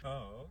anguish.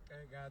 Oh,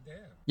 okay,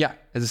 goddamn. Yeah,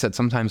 as I said,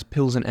 sometimes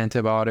pills and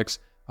antibiotics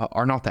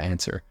are not the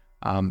answer.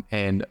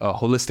 And a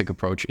holistic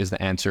approach is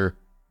the answer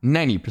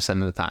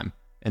 90% of the time.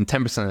 And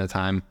 10% of the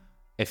time,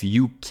 if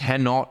you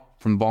cannot,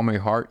 from the bottom of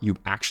your heart, you've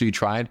actually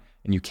tried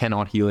and you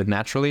cannot heal it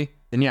naturally,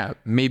 then yeah,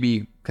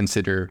 maybe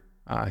consider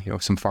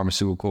some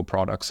pharmaceutical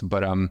products.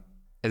 But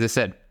as I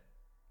said,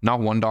 not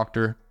one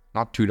doctor,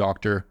 not two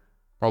doctor,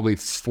 probably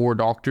 4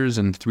 doctors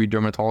and 3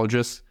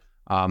 dermatologists,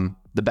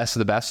 the best of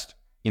the best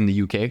in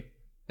the UK.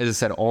 As I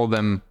said, all of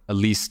them at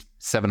least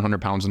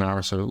 700 pounds an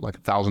hour, so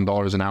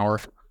 $1,000 an hour.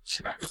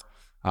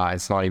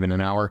 It's not even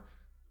an hour.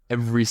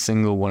 Every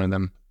single one of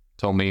them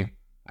told me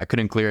I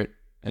couldn't clear it.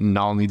 And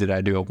not only did I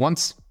do it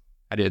once,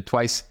 I did it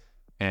twice.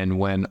 And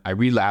when I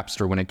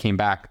relapsed or when it came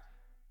back,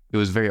 it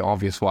was very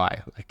obvious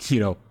why.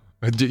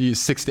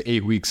 6 to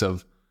 8 weeks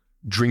of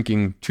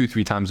drinking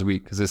 2-3 times a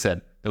week. As I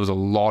said, there was a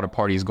lot of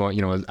parties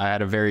going. I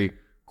had a very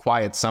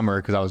quiet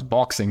summer because I was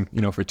boxing,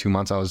 for 2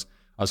 months. I was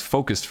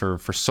focused for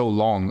so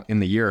long in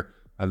the year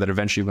that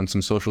eventually when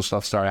some social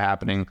stuff started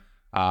happening,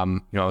 I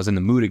was in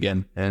the mood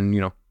again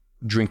and,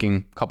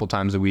 drinking a couple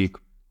times a week,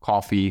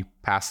 coffee,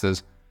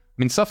 pastas. I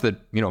mean, stuff that,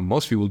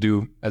 most people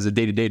do as a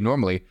day-to-day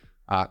normally.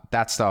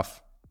 That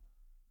stuff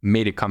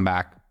made it come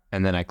back,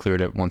 and then I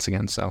cleared it once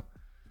again. So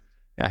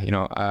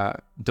yeah,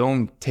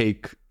 don't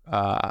take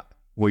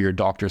what your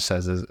doctor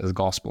says as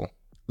gospel.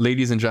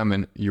 Ladies and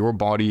gentlemen, your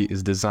body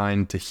is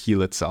designed to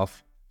heal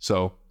itself.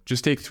 So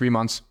just take 3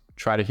 months,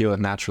 try to heal it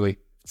naturally.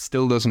 If it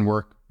still doesn't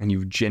work and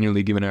you've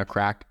genuinely given it a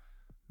crack,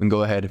 then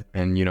go ahead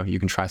and, you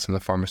can try some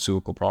of the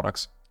pharmaceutical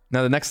products.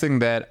 Now, the next thing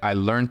that I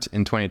learned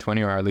in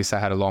 2020, or at least I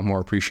had a lot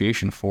more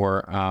appreciation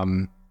for,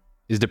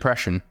 is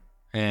depression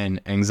and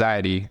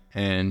anxiety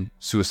and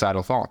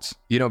suicidal thoughts,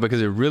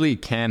 because it really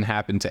can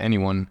happen to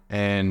anyone.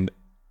 And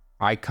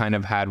I kind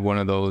of had one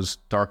of those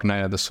dark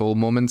night of the soul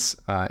moments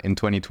in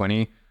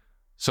 2020.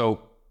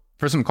 So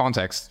for some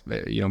context,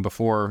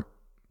 before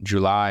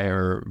July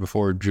or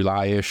before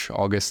July-ish,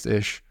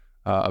 August-ish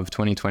of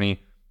 2020,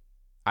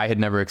 I had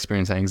never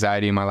experienced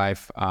anxiety in my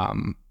life.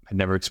 I'd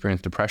never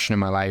experienced depression in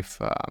my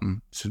life,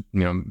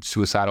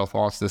 suicidal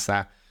thoughts, this,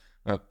 that.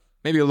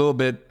 Maybe a little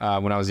bit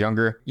when I was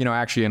younger.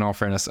 Actually, in all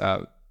fairness,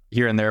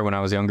 here and there when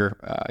I was younger,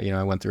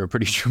 I went through a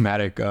pretty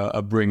traumatic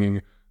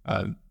upbringing,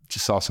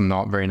 just saw some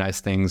not very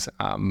nice things.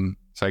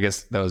 So I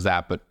guess that was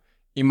that. But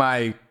in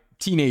my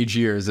teenage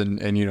years and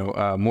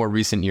more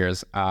recent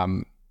years,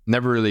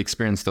 never really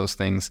experienced those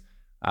things.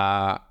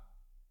 And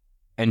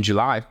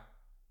July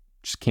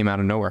just came out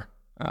of nowhere.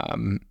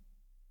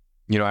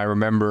 I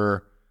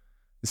remember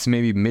this is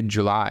maybe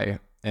mid-July,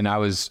 and I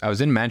was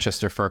in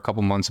Manchester for a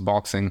couple months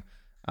boxing.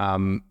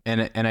 And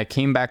I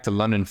came back to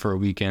London for a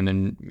weekend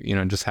and,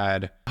 just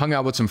hung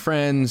out with some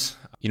friends,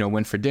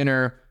 went for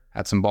dinner,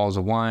 had some bottles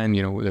of wine.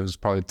 There was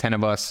probably 10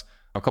 of us.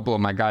 A couple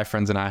of my guy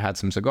friends and I had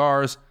some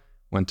cigars,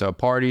 went to a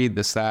party,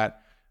 this,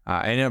 that.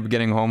 I ended up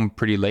getting home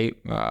pretty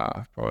late,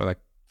 probably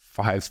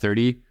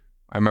 5:30.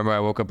 I remember I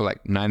woke up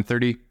at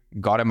 9:30,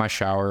 got in my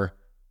shower,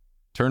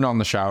 turned on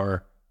the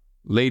shower,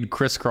 laid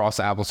crisscross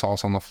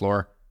applesauce on the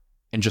floor,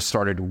 and just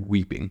started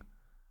weeping.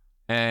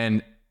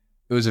 And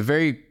it was a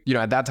very,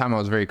 at that time I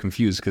was very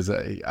confused because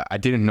I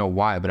didn't know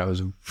why, but I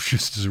was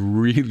just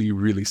really,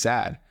 really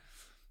sad.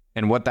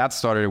 And what that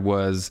started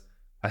was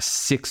a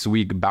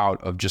 6-week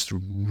bout of just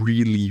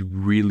really,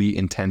 really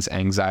intense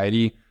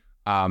anxiety,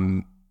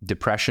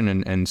 depression,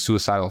 and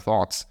suicidal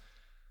thoughts.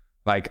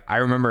 Like, I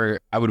remember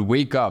I would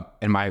wake up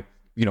and my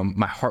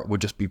heart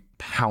would just be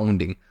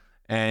pounding.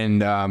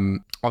 And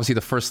obviously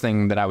the first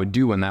thing that I would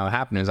do when that would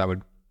happen is I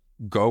would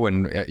go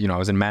and, I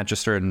was in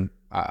Manchester and,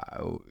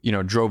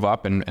 drove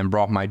up and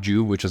brought my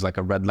Joovv, which is like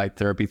a red light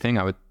therapy thing.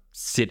 I would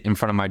sit in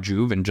front of my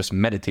Joovv and just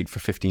meditate for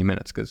 15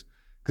 minutes because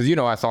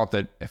I thought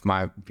that if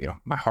my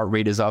heart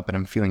rate is up and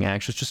I'm feeling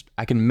anxious,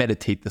 I can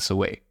meditate this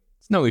away.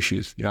 It's no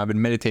issues. I've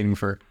been meditating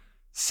for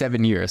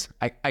 7 years.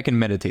 I can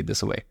meditate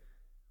this away.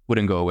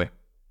 Wouldn't go away.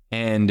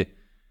 And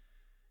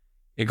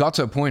it got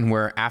to a point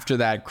where after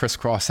that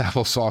crisscross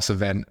applesauce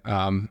event,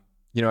 kind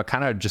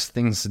of just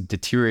things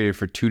deteriorated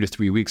for 2 to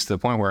 3 weeks to the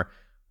point where,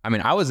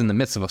 I was in the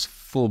midst of a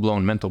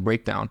full-blown mental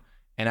breakdown.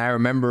 And I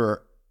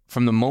remember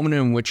from the moment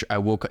in which I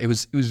woke up, it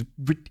was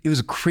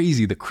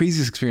crazy, the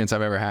craziest experience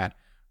I've ever had.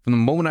 From the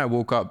moment I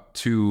woke up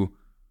to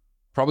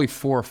probably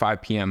 4 or 5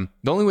 p.m.,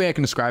 the only way I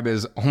can describe it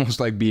is almost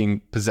like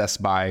being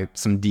possessed by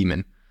some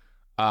demon.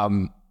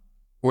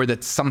 Or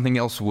that something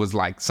else was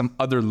like, some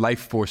other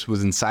life force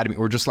was inside of me,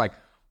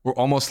 or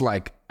almost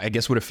like, I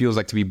guess what it feels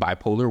like to be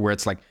bipolar, where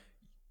it's like,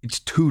 it's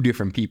two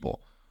different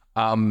people.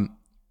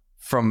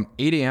 From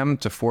 8 a.m.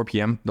 to 4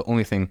 p.m., the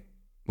only thing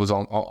was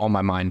on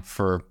my mind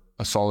for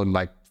a solid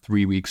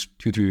 3 weeks,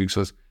 2-3 weeks,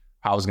 was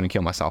how I was going to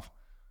kill myself.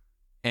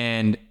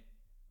 And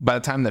by the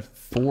time that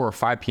 4 or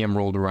 5 p.m.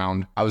 rolled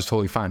around, I was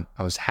totally fine.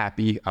 I was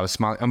happy. I was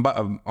smiling. But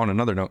on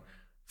another note,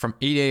 from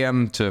 8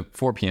 a.m. to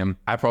 4 p.m.,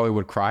 I probably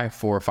would cry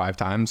 4 or 5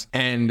 times.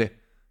 And,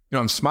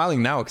 I'm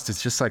smiling now because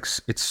it's just like,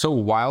 it's so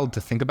wild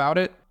to think about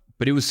it,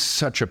 but it was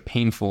such a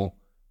painful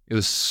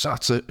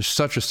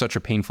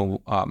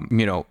painful,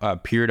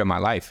 period of my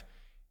life.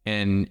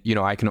 And,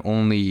 I can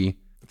only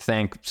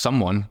thank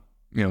someone,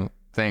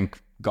 thank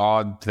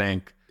God,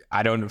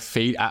 I don't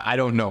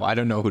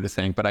know who to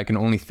thank, but I can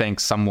only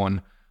thank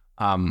someone,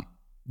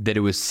 that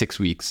it was 6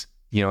 weeks,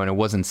 and it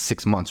wasn't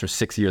 6 months or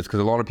 6 years, because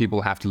a lot of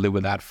people have to live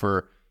with that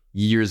for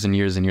years and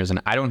years and years.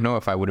 And I don't know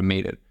if I would have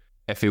made it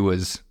if it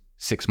was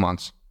 6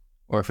 months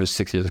or if it was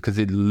 6 years, because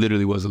it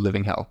literally was a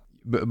living hell.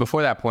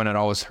 Before that point, I'd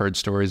always heard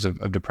stories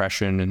of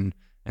depression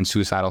and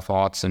suicidal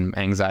thoughts and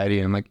anxiety.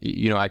 And I'm like,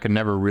 I could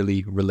never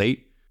really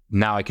relate.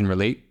 Now I can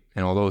relate.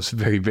 And although it's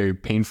very, very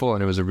painful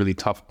and it was a really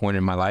tough point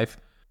in my life,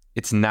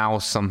 it's now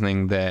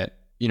something that,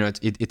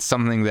 it's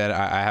something that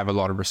I have a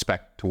lot of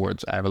respect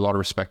towards. I have a lot of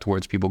respect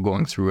towards people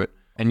going through it.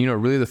 And,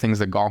 really the things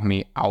that got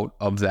me out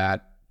of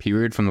that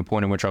period, from the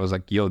point in which I was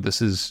like, yo,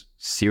 this is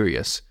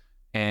serious.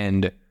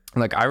 And it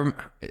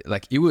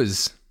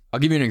was, I'll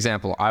give you an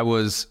example. I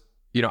was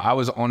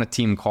on a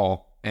team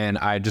call, and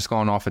I had just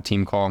gone off a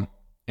team call,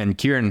 and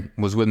Kieran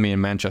was with me in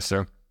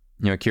Manchester.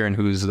 Kieran,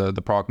 who's the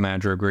product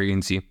manager of Greg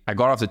Agency. I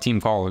got off the team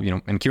call,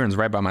 and Kieran's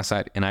right by my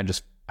side, and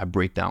I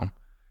break down.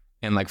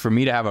 And for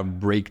me to have a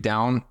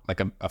breakdown,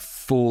 a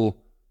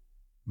full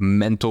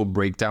mental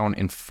breakdown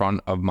in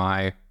front of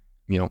my,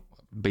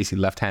 basically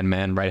left-hand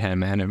man, right-hand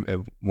man at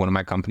one of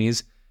my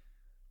companies.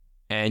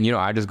 And,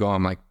 I just go,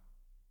 I'm like,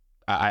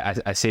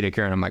 I say to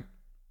Kieran, I'm like,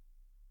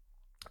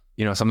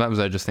 sometimes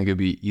I just think it'd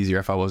be easier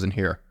if I wasn't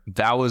here.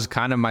 That was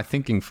kind of my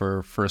thinking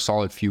for a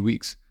solid few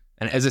weeks.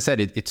 And as I said,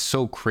 it's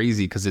so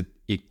crazy because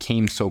it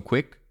came so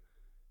quick.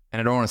 And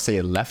I don't want to say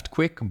it left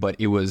quick, but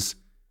it was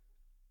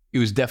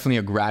definitely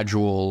a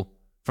gradual,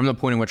 from the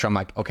point in which I'm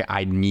like, okay,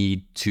 I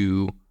need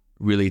to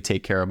really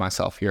take care of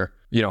myself here.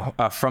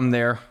 From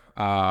there,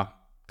 kind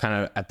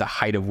of at the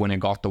height of when it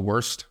got the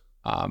worst,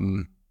 I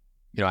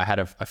had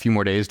a few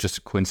more days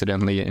just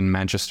coincidentally in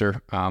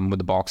Manchester with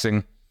the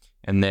boxing.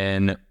 And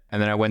then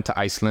I went to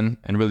Iceland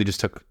and really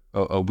just took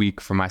a week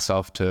for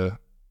myself to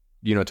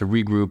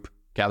regroup,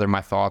 gather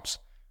my thoughts.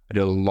 I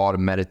did a lot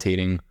of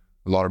meditating,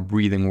 a lot of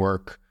breathing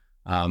work,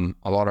 a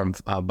lot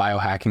of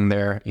biohacking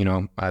there.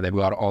 They've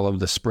got all of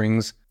the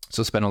springs.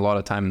 So spent a lot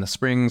of time in the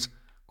springs,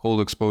 cold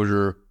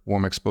exposure,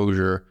 warm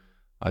exposure.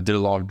 I did a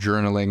lot of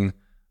journaling,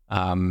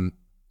 and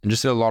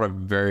just did a lot of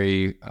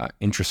very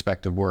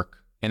introspective work.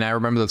 And I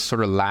remember the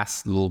sort of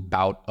last little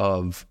bout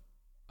of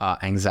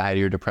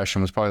anxiety or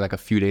depression was probably a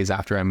few days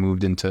after I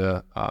moved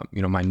into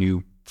my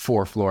new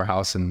 4-floor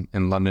house in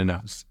London.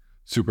 I was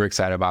super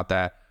excited about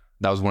that.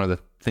 That was one of the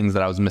things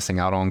that I was missing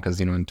out on,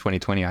 because in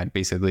 2020 I'd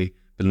basically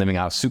been living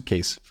out of a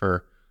suitcase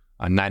for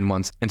 9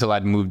 months until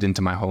I'd moved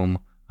into my home.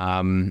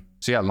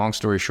 So yeah, long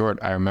story short,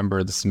 I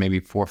remember this is maybe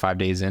 4 or 5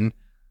 days in,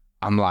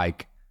 I'm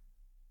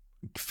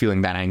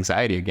feeling that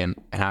anxiety again,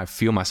 and I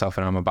feel myself,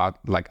 and I'm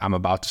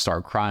about to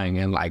start crying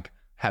and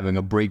having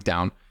a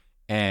breakdown.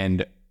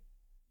 And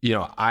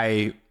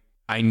I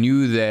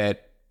knew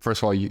that, first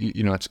of all,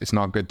 it's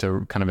not good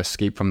to kind of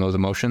escape from those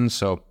emotions.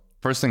 So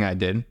first thing I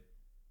did,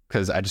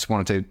 because I just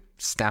wanted to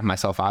snap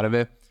myself out of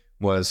it,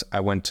 was I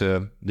went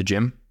to the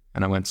gym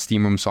and I went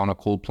steam room, sauna,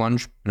 cold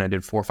plunge, and I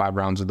did 4 or 5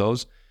 rounds of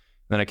those.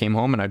 Then I came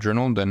home and I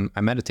journaled and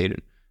I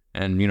meditated.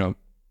 And,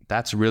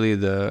 that's really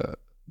the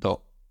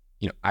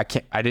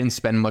I didn't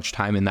spend much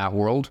time in that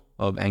world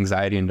of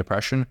anxiety and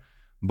depression,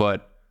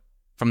 but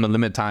from the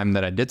limited time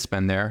that I did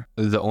spend there,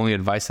 the only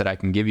advice that I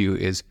can give you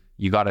is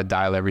you got to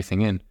dial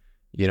everything in.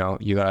 You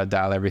got to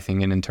dial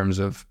everything in terms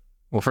of,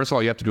 well, first of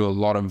all, you have to do a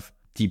lot of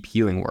deep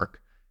healing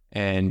work,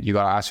 and you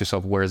got to ask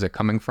yourself, where is it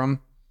coming from?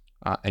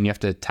 And you have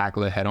to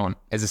tackle it head on.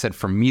 As I said,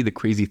 for me, the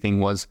crazy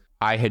thing was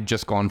I had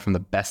just gone from the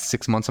best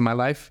 6 months of my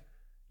life,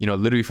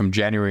 literally from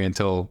January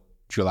until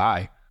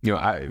July.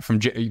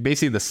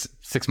 Basically the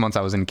 6 months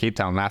I was in Cape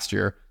Town last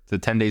year to the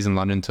 10 days in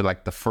London to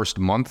like the first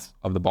month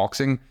of the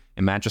boxing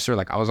in Manchester,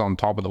 like I was on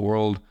top of the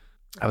world.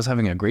 I was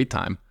having a great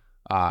time.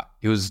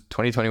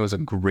 2020 was a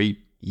great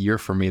year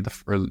for me, the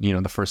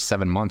first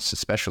 7 months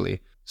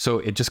especially. So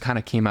it just kind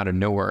of came out of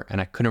nowhere, and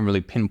I couldn't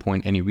really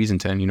pinpoint any reason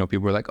to. And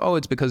people were like, "Oh,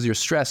 it's because you're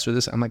stressed or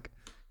this." I'm like,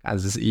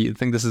 guys, you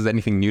think this is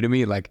anything new to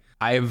me? Like,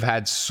 I've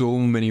had so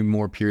many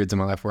more periods in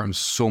my life where I'm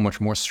so much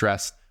more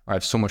stressed, or I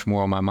have so much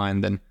more on my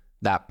mind than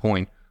that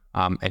point.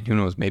 And who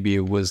knows, maybe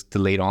it was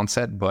delayed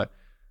onset, but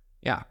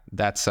yeah,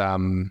 that's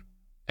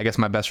I guess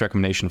my best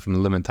recommendation from the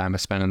limited time I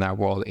spent in that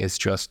world is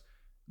just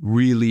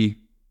really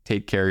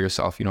take care of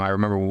yourself. I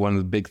remember one of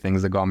the big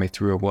things that got me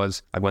through it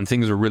was like when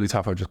things were really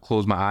tough, I would just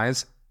close my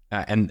eyes.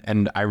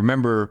 And I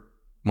remember,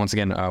 once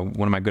again,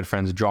 one of my good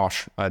friends,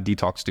 Josh,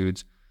 Detox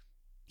Dudes,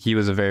 he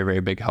was a very, very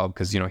big help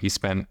because, he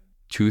spent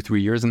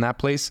 2-3 years in that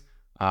place.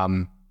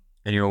 And,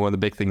 one of the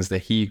big things that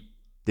he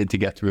did to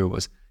get through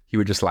was he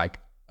would just like,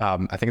 I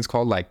think it's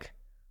called like,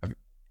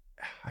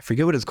 I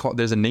forget what it's called.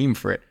 There's a name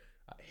for it.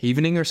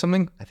 Havening or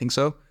something. I think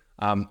so.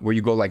 Where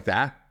you go like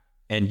that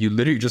and you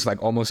literally just like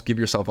almost give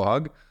yourself a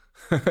hug.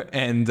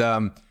 And,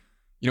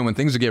 when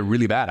things would get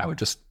really bad, I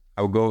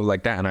would go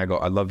like that and I go,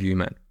 "I love you,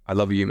 man. I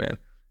love you, man."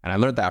 And I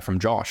learned that from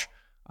Josh.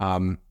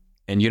 And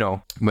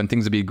when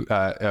things would be,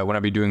 when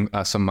I'd be doing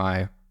some of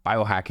my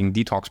biohacking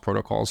detox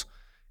protocols,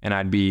 and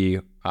I'd be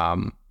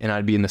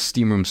in the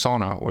steam room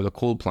sauna or the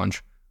cold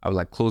plunge, I would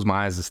like close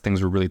my eyes as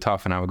things were really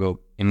tough, and I would go,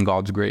 "In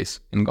God's grace,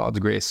 in God's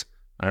grace."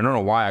 And I don't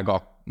know why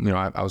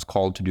I was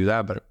called to do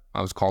that, but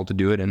I was called to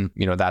do it. And,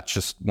 that's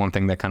just one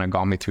thing that kind of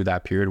got me through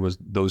that period was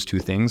those two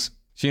things.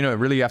 So,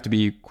 really you have to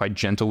be quite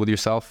gentle with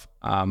yourself.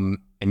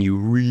 And you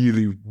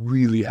really,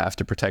 really have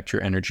to protect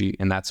your energy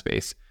in that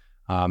space.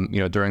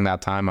 During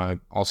that time, I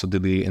also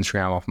deleted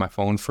Instagram off my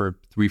phone for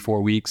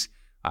 3-4 weeks.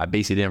 I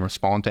basically didn't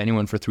respond to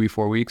anyone for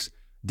 3-4 weeks.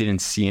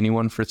 Didn't see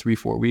anyone for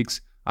 3-4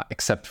 weeks,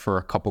 except for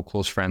a couple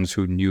close friends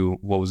who knew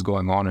what was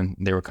going on, and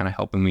they were kind of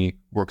helping me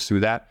work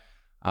through that.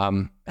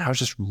 And I was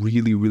just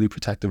really, really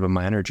protective of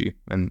my energy.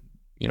 And,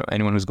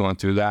 anyone who's going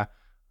through that,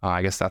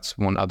 I guess that's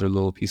one other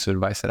little piece of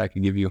advice that I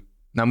could give you.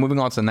 Now, moving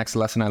on to the next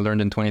lesson I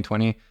learned in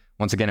 2020.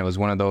 Once again, it was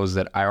one of those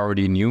that I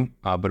already knew,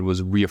 but it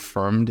was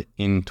reaffirmed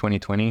in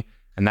 2020.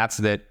 And that's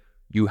that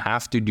you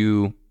have to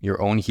do your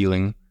own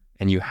healing,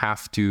 and you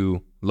have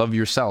to love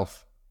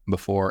yourself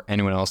before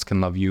anyone else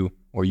can love you,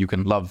 or you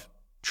can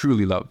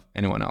truly love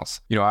anyone else.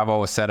 I've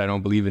always said I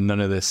don't believe in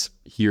none of this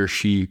he or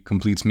she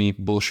completes me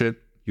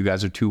bullshit. You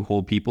guys are two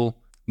whole people.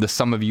 The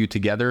sum of you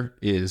together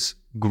is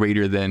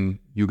greater than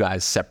you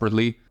guys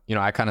separately.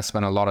 I kind of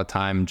spent a lot of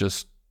time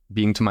just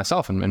being to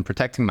myself and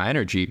protecting my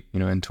energy, in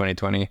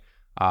 2020.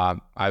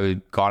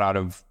 I got out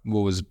of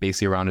what was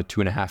basically around a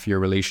 2.5 year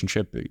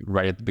relationship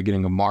right at the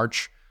beginning of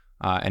March.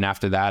 And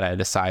after that, I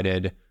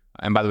decided,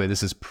 and by the way,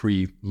 this is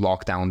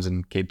pre-lockdowns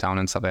in Cape Town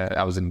and stuff.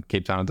 I was in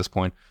Cape Town at this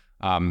point.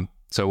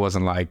 So it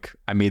wasn't like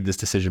I made this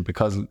decision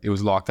because it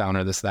was lockdown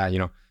or this, that,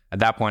 At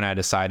that point, I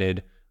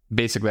decided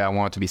basically I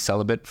wanted to be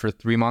celibate for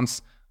 3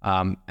 months.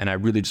 And I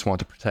really just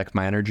wanted to protect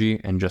my energy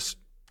and just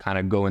kind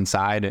of go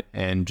inside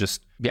and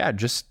just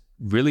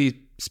really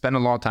spend a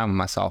lot of time with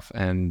myself.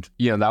 And,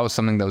 that was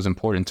something that was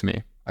important to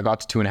me. I got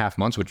to 2.5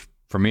 months, which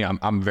for me,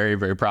 I'm very,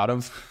 very proud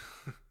of.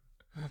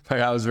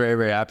 Like, I was very,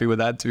 very happy with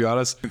that, to be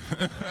honest.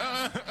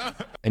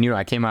 And,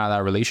 I came out of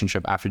that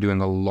relationship after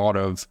doing a lot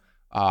of,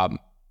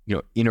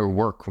 inner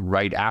work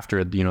right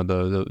after,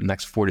 the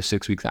next 4 to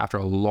 6 weeks after,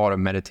 a lot of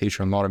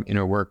meditation, a lot of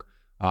inner work,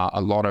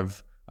 a lot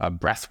of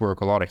breath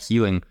work, a lot of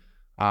healing.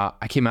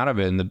 I came out of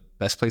it in the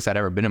best place I'd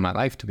ever been in my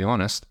life, to be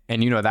honest.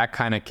 And, that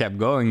kind of kept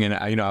going. And,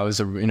 I was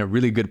in a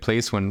really good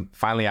place when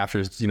finally,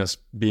 after,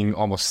 being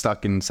almost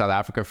stuck in South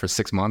Africa for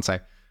 6 months,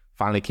 I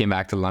finally came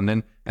back to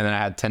London. And then I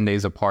had 10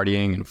 days of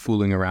partying and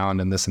fooling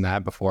around and this and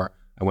that before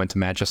I went to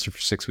Manchester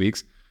for 6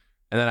 weeks.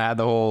 And then I had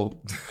the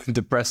whole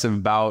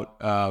depressive bout,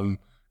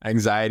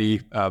 anxiety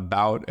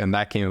bout, and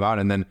that came about.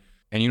 And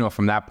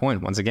from that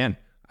point, once again,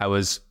 I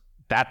was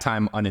that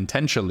time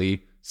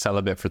unintentionally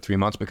celibate for 3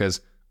 months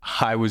because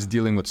I was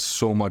dealing with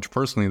so much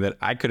personally that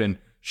I couldn't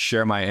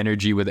share my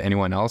energy with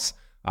anyone else,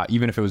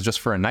 even if it was just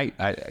for a night.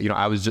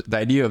 I was just, the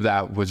idea of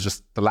that was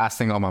just the last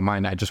thing on my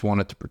mind. I just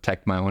wanted to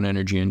protect my own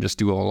energy and just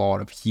do a lot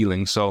of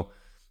healing. So,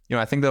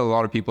 I think that a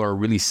lot of people are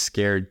really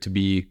scared to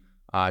be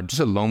just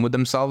alone with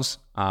themselves,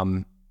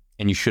 and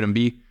you shouldn't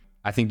be.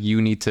 I think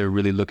you need to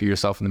really look at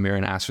yourself in the mirror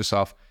and ask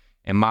yourself,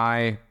 have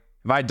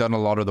I done a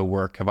lot of the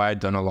work? Have I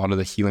done a lot of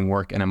the healing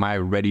work? And am I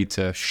ready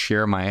to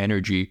share my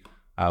energy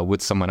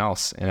with someone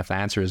else? And if the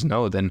answer is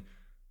no, then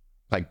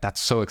like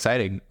that's so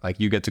exciting. Like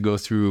you get to go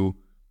through,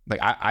 like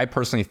I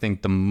personally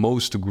think the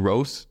most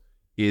growth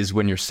is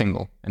when you're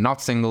single, and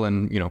not single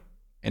and,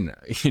 and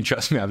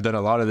trust me, I've done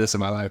a lot of this in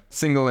my life,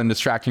 single and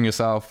distracting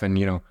yourself and,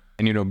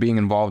 being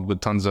involved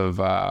with tons of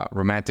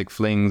romantic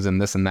flings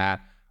and this and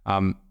that.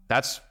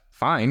 That's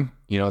fine.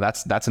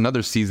 That's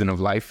another season of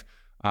life.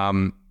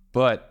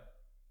 But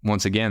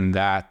once again,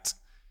 that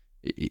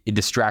it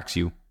distracts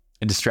you.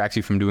 It distracts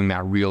you from doing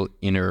that real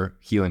inner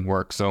healing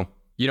work. So,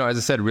 as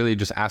I said, really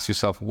just ask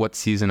yourself, what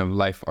season of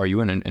life are you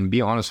in, and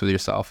be honest with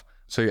yourself.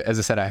 So as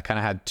I said, I kind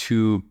of had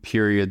 2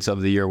 periods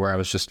of the year where I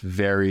was just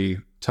very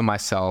to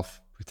myself,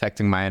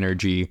 protecting my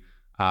energy,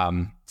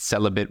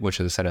 celibate,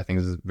 which as I said, I think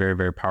is a very,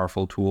 very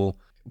powerful tool.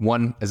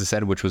 One, as I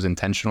said, which was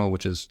intentional,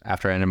 which is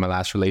after I ended my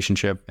last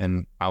relationship.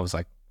 And I was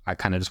like, I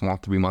kind of just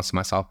want 3 months to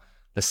myself.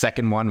 The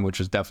second one, which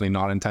was definitely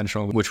not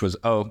intentional, which was,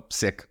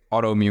 sick,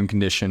 autoimmune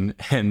condition,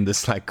 and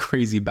this like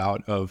crazy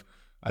bout of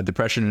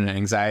depression and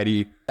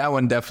anxiety. That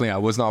one definitely I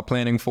was not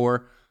planning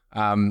for.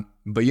 But,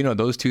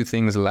 those 2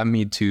 things led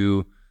me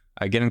to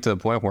getting to the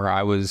point where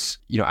I was,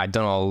 I'd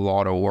done a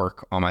lot of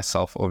work on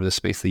myself over the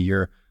space of the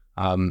year.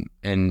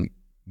 And,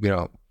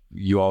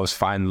 you always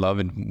find love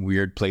in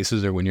weird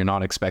places, or when you're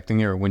not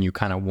expecting it, or when you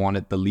kind of want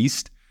it the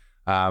least.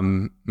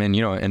 And,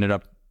 ended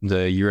up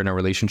the year in a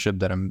relationship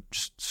that I'm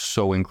just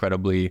so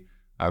incredibly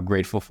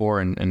grateful for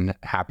and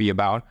happy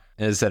about.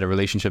 As I said, a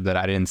relationship that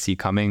I didn't see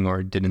coming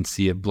or didn't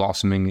see it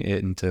blossoming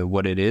into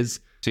what it is.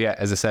 So yeah,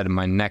 as I said,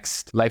 my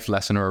next life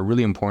lesson, or a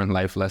really important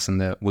life lesson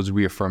that was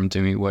reaffirmed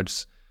to me,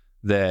 was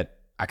that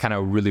I kind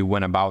of really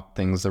went about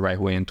things the right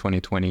way in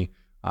 2020,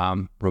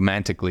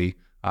 romantically,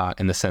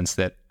 in the sense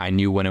that I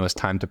knew when it was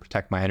time to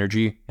protect my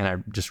energy, and I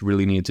just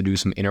really needed to do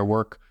some inner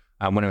work.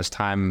 When it was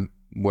time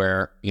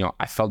where,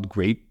 I felt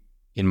great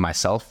in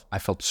myself, I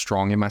felt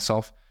strong in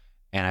myself,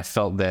 and I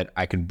felt that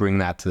I could bring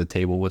that to the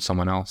table with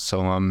someone else.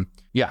 So,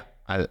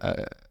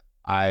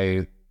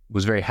 I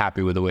was very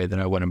happy with the way that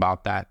I went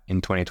about that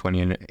in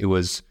 2020. And it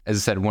was, as I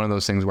said, one of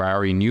those things where I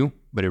already knew,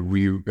 but it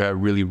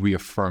really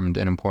reaffirmed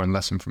an important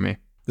lesson for me.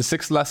 The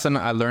 6th lesson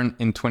I learned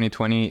in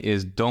 2020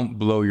 is don't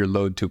blow your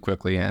load too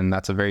quickly. And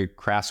that's a very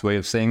crass way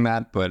of saying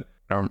that, but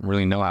I don't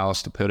really know how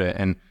else to put it.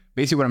 And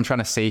basically what I'm trying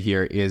to say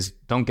here is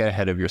don't get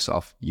ahead of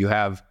yourself. You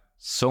have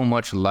so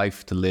much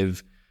life to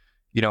live.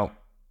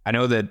 I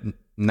know that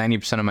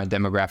 90% of my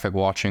demographic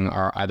watching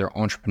are either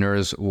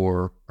entrepreneurs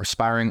or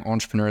aspiring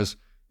entrepreneurs.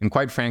 And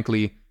quite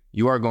frankly,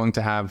 you are going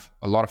to have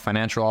a lot of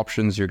financial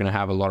options. You're going to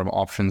have a lot of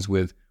options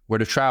with where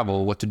to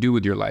travel, what to do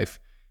with your life.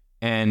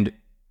 And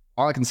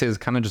all I can say is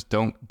kind of just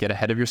don't get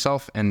ahead of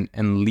yourself and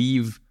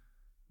leave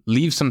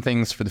some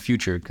things for the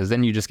future, because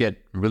then you just get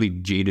really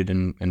jaded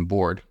and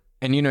bored.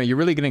 And, you're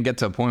really going to get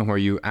to a point where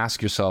you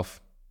ask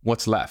yourself,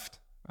 what's left?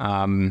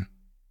 There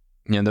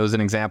was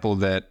an example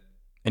that,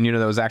 and,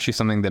 that was actually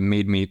something that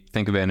made me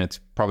think of it, and it's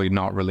probably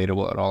not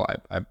relatable at all.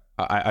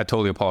 I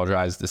totally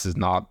apologize. This is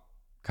not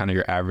kind of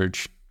your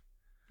average.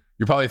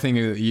 You're probably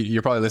thinking,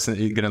 you're going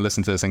to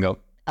listen to this and go,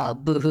 oh,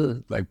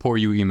 boo-hoo. Like, poor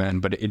you, E-Man.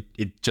 But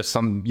it just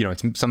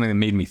it's something that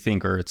made me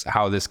think, or it's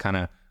how this kind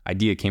of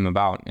idea came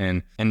about.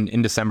 And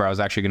in December, I was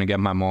actually going to get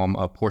my mom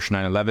a Porsche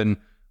 911.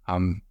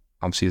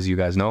 Obviously, as you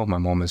guys know, my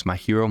mom is my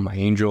hero, my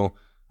angel.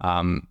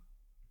 I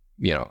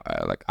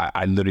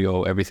literally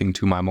owe everything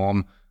to my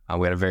mom.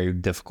 We had a very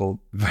difficult,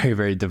 very,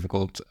 very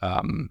difficult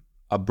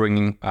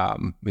upbringing.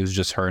 It was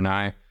just her and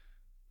I,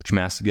 which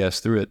managed to get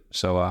us through it.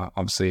 So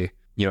obviously,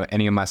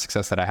 any of my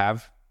success that I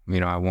have,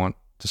 I want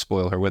to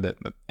spoil her with it.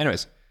 But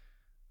anyways,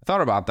 I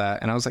thought about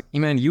that and I was like,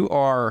 man, you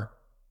are,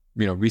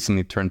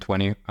 recently turned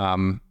 20.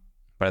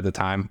 But at the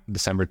time,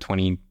 December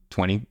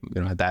 2020,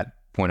 at that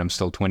point, I'm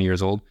still 20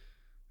 years old.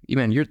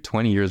 Man, you're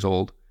 20 years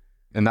old.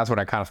 And that's what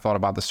I kind of thought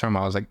about this term.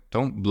 I was like,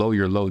 don't blow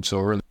your load so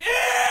early.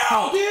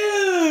 Ew,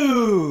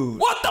 dude!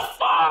 What the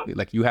fuck?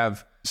 Like, you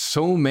have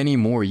so many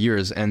more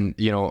years. And,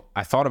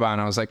 I thought about it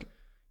and I was like,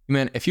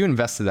 man, if you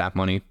invested that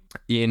money,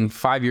 in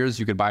 5 years,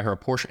 you could buy her a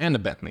Porsche and a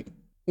Bentley.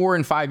 Or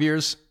in 5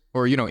 years,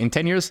 or, in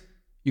 10 years,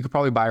 you could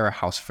probably buy her a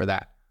house for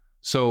that.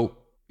 So,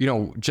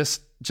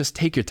 just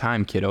take your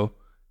time, kiddo.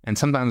 And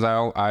sometimes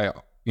I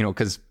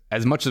because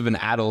as much of an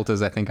adult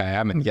as I think I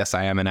am, and yes,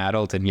 I am an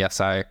adult, and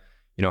yes, I,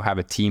 have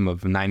a team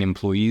of 9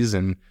 employees,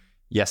 and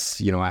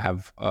yes, I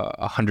have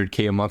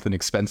 $100K a month in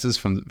expenses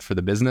for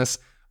the business,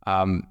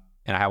 and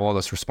I have all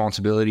this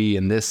responsibility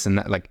and this and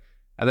that. Like,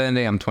 at the end of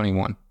the day, I'm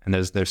 21, and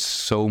there's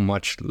so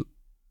much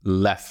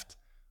left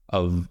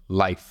of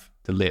life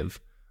to live,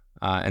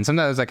 and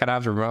sometimes I kind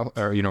of have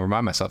to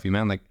remind myself,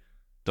 man, like,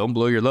 don't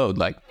blow your load,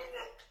 like,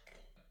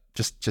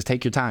 just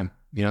take your time.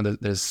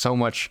 There's so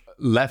much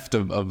left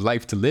of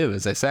life to live,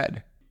 as I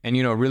said. And,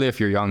 really, if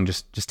you're young,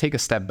 just take a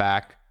step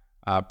back,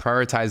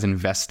 prioritize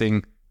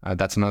investing.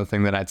 That's another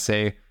thing that I'd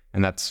say.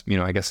 And that's,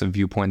 I guess a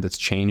viewpoint that's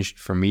changed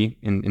for me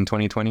in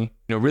 2020.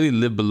 Really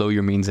live below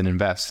your means and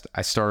invest.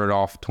 I started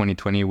off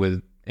 2020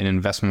 with an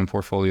investment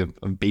portfolio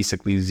of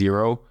basically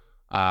zero,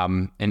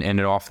 and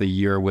ended off the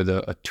year with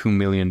a $2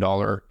 million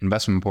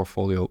investment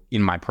portfolio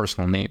in my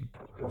personal name.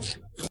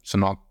 So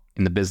not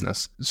in the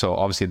business. So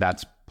obviously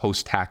that's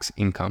post-tax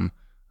income.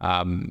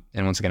 And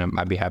once again,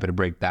 I'd be happy to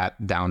break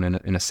that down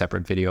in a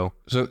separate video.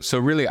 So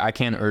really, I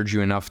can't urge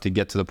you enough to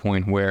get to the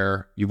point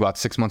where you've got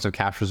 6 months of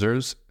cash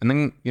reserves. And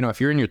then,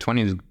 if you're in your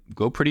 20s,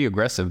 go pretty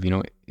aggressive,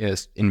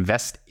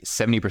 invest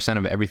 70%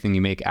 of everything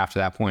you make after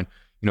that point.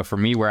 For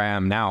me, where I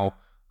am now,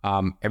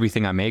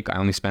 everything I make, I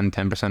only spend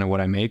 10% of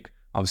what I make.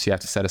 Obviously, you have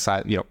to set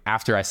aside,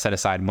 after I set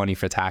aside money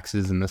for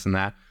taxes and this and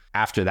that,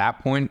 after that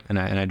point, and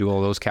I do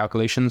all those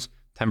calculations,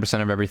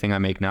 10% of everything I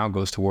make now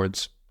goes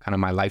towards kind of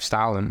my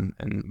lifestyle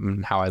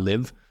and how I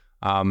live,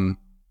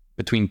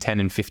 between 10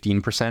 and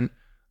 15%.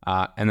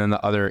 And then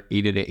the other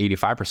 80 to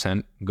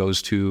 85%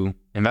 goes to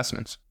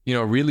investments.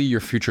 Really your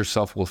future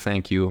self will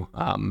thank you.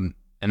 And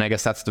I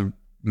guess that's the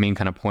main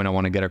kind of point I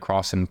want to get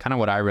across. And kind of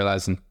what I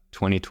realized in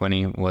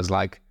 2020 was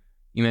like,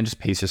 just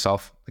pace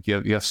yourself. Like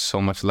you have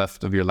so much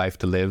left of your life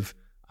to live.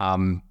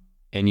 And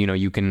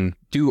you can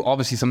do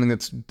obviously something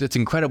that's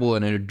incredible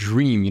and a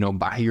dream,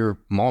 buy your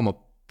mom a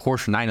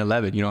Porsche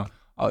 911,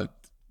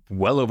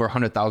 well over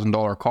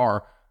 $100,000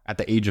 car at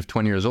the age of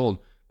 20 years old.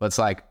 But it's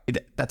like,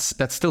 that's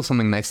still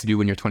something nice to do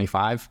when you're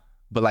 25.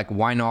 But like,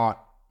 why not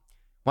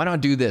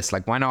do this?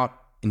 Like, why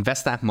not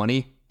invest that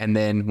money? And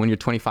then when you're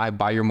 25,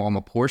 buy your mom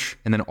a Porsche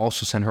and then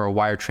also send her a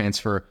wire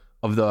transfer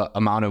of the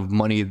amount of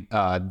money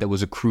that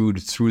was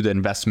accrued through the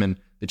investment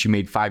that you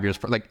made 5 years.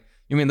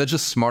 There's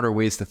just smarter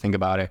ways to think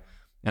about it.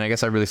 And I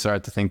guess I really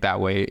started to think that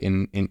way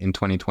in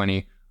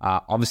 2020.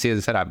 Obviously,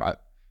 as I said,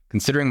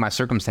 considering my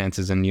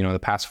circumstances and, the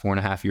past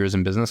 4.5 years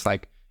in business,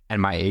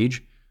 and my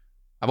age,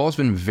 I've always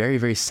been very,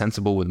 very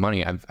sensible with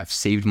money. I've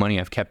saved money.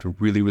 I've kept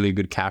really, really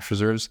good cash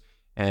reserves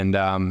and,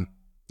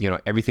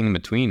 everything in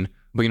between.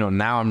 But,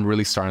 now I'm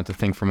really starting to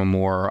think from a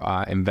more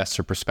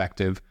investor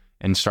perspective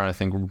and starting to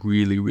think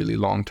really, really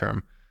long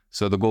term.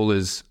 So the goal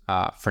is,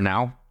 for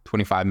now,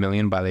 25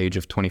 million by the age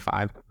of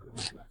 25.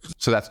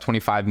 So that's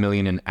 25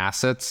 million in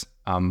assets,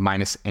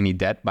 minus any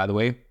debt, by the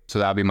way. So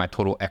that'll be my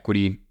total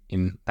equity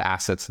in the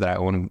assets that I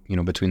own,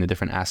 between the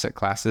different asset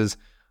classes.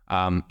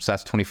 So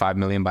that's 25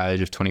 million by the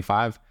age of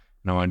 25.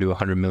 And I want to do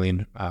 100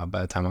 million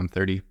by the time I'm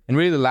 30. And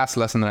really the last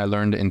lesson that I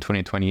learned in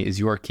 2020 is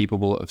you are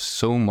capable of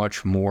so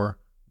much more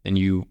than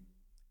you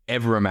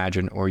ever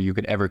imagine or you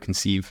could ever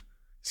conceive.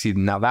 See,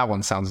 now that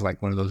one sounds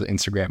like one of those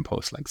Instagram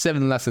posts, like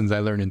 7 lessons I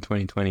learned in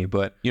 2020.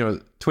 But,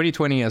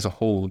 2020 as a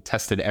whole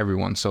tested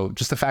everyone. So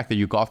just the fact that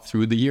you got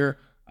through the year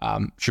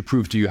should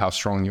prove to you how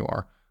strong you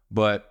are.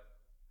 But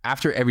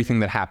after everything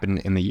that happened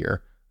in the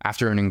year,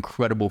 after an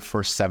incredible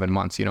first 7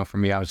 months, for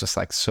me, I was just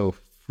like so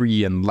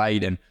free and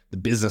light, and the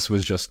business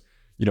was just,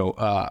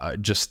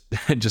 just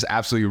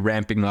absolutely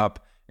ramping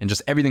up, and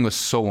just everything was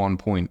so on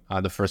point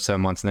the first 7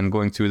 months. And then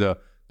going through the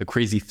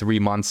crazy 3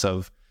 months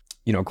of,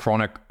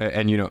 chronic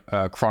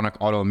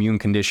autoimmune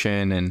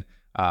condition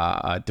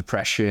and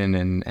depression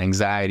and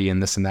anxiety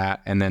and this and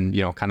that. And then,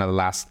 kind of the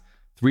last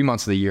 3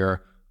 months of the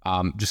year,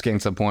 just getting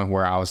to the point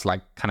where I was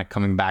like kind of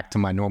coming back to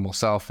my normal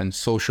self and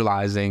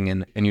socializing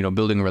and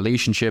building a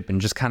relationship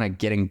and just kind of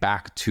getting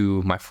back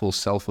to my full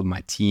self with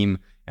my team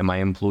and my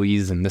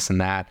employees and this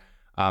and that.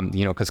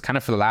 Because kind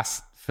of for the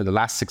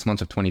last 6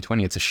 months of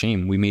 2020, it's a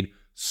shame. We made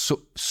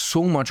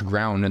so much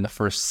ground in the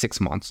first 6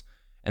 months.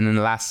 And then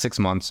the last 6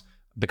 months,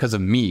 because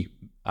of me,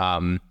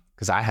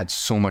 because I had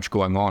so much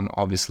going on,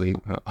 obviously,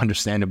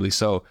 understandably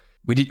so,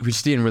 we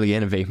just didn't really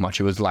innovate much.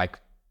 It was like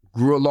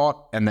grew a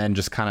lot and then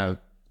just kind of,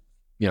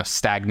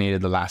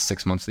 stagnated the last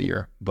 6 months of the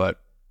year.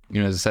 But,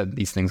 as I said,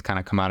 these things kind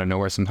of come out of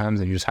nowhere sometimes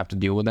and you just have to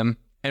deal with them.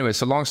 Anyway,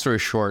 so long story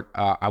short,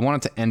 I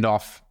wanted to end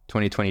off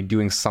 2020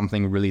 doing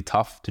something really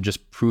tough to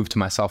just prove to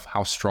myself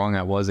how strong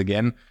I was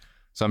again.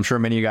 So I'm sure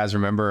many of you guys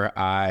remember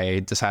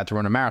I decided to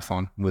run a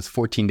marathon with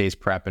 14 days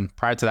prep. And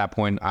prior to that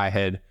point, I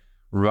had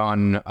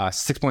run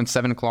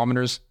 6.7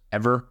 kilometers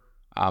ever.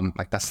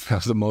 That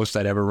was the most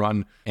I'd ever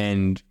run.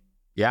 And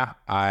yeah,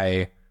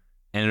 I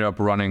ended up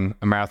running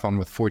a marathon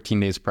with 14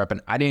 days prep.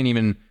 And I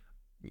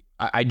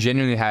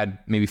genuinely had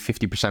maybe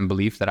 50%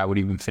 belief that I would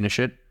even finish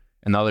it.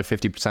 And the other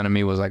 50% of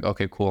me was like,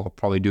 okay, cool, I'll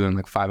probably do it in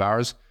like 5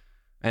 hours.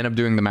 I ended up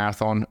doing the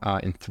marathon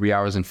in 3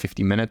 hours and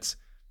 50 minutes,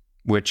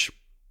 which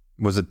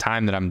was a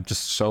time that I'm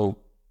just so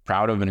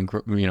proud of. And,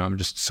 I'm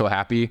just so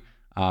happy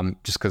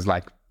just because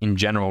like in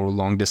general,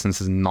 long distance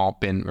has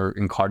not been, or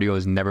in cardio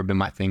has never been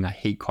my thing. I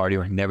hate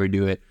cardio. I never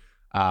do it.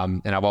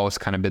 And I've always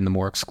kind of been the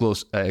more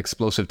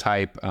explosive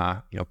type,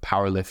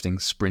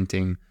 powerlifting,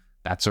 sprinting,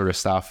 that sort of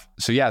stuff.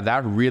 So yeah,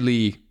 that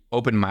really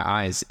opened my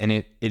eyes and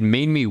it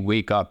made me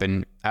wake up.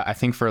 And I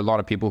think for a lot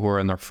of people who are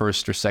in their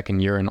first or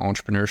second year in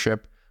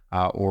entrepreneurship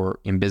or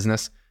in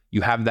business,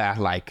 you have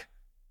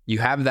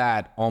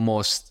that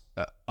almost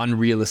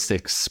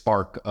unrealistic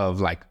spark of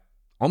like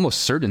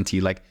almost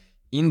certainty. Like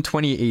in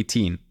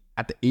 2018,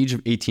 at the age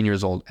of 18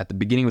 years old, at the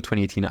beginning of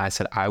 2018, I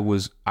said I'm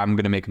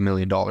going to make $1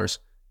 million.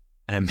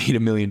 And I made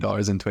 $1 million in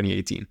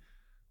 2018.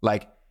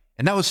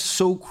 And that was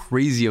so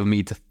crazy of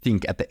me to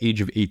think at the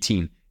age of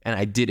 18. And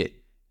I did it.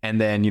 And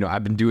then,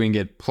 I've been doing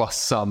it plus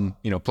some,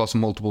 plus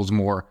multiples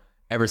more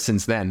ever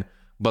since then.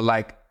 But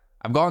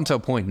I've gotten to a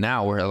point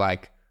now where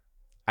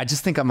I I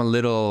just think I'm a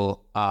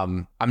little,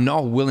 I'm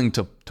not willing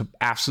to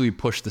absolutely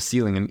push the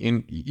ceiling.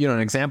 And you know, an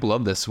example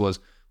of this was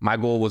my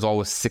goal was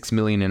always 6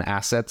 million in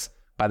assets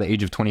by the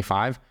age of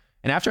 25.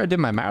 And after I did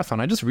my marathon,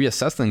 I just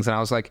reassessed things and I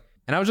was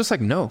just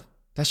like, no,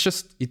 that's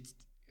just,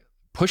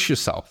 push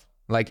yourself.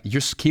 Like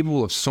you're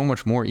capable of so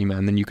much more,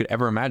 Iman, than you could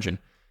ever imagine.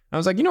 And I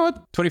was like, you know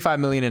what? 25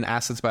 million in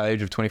assets by the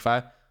age of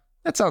 25.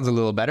 That sounds a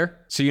little better.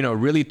 So, you know,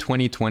 really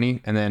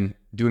 2020 and then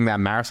doing that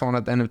marathon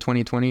at the end of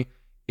 2020,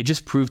 it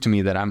just proved to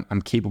me that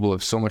I'm capable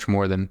of so much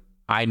more than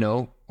I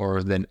know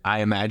or than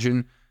I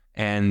imagine.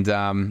 And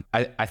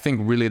I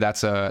think really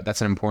that's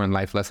an important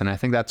life lesson. I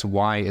think that's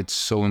why it's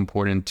so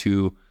important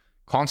to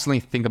constantly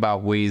think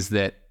about ways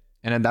that,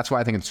 and that's why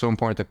I think it's so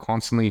important to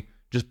constantly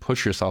just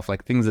push yourself,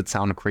 like things that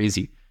sound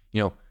crazy,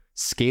 you know,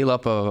 scale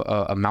up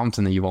a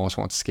mountain that you've always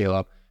wanted to scale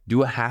up,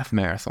 do a half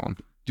marathon,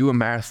 do a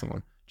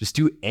marathon, just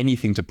do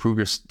anything to prove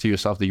to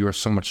yourself that you are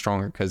so much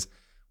stronger. Because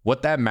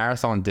what that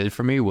marathon did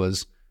for me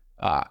was,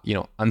 you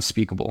know,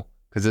 unspeakable.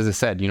 Because as I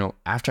said, you know,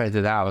 after I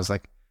did that, I was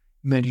like,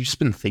 man, you've just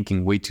been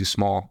thinking way too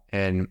small.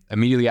 And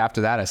immediately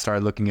after that, I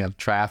started looking at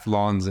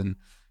triathlons and,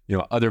 you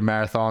know, other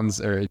marathons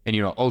and,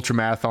 you know, ultra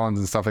marathons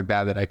and stuff like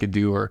that I could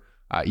do, or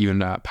even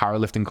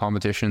powerlifting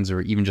competitions,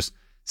 or even just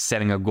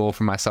setting a goal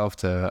for myself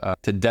to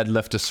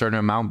deadlift a certain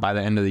amount by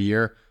the end of the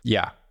year.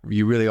 Yeah,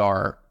 you really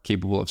are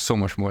capable of so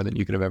much more than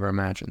you could have ever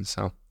imagined.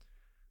 So,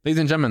 ladies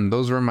and gentlemen,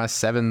 those were my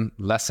 7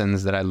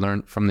 lessons that I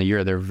learned from the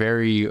year. They're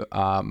very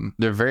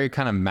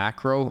kind of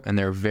macro, and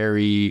they're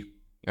very, you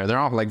know, they're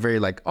not like very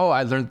like, oh,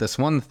 I learned this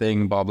one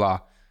thing, blah blah,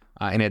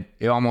 and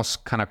it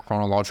almost kind of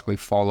chronologically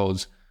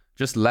follows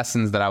just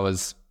lessons that I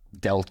was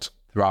dealt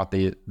throughout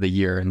the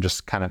year, and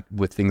just kind of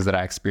with things that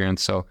I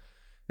experienced. So, like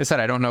I said,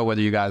 I don't know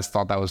whether you guys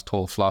thought that was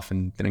total fluff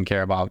and didn't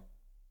care about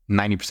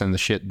 90% of the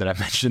shit that I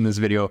mentioned in this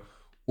video,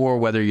 or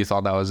whether you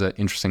thought that was an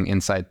interesting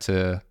insight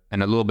and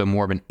a little bit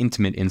more of an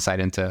intimate insight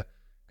into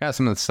kind of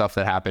some of the stuff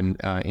that happened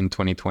in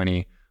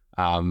 2020,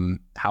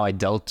 how I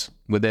dealt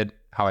with it,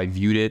 how I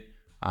viewed it,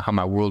 how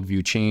my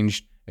worldview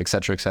changed, et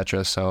cetera, et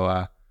cetera.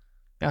 So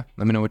yeah,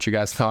 let me know what you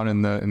guys thought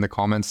in the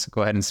comments.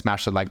 Go ahead and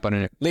smash the like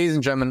button. Ladies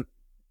and gentlemen,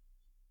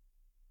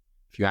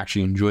 if you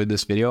actually enjoyed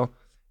this video,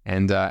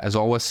 and as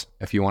always,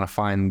 if you want to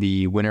find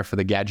the winner for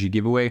the Gadget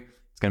giveaway,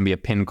 it's going to be a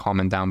pinned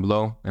comment down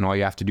below. And all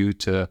you have to do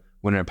to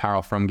win an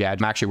apparel from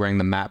Gadget, I'm actually wearing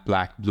the matte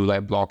black blue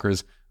light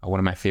blockers, one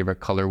of my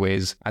favorite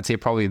colorways. I'd say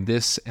probably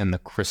this and the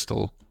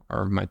crystal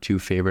are my 2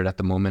 favorite at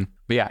the moment.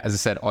 But yeah, as I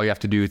said, all you have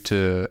to do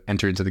to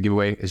enter into the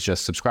giveaway is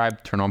just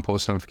subscribe, turn on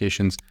post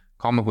notifications,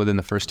 comment within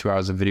the first 2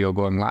 hours of video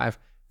going live,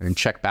 and then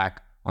check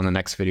back on the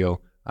next video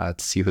to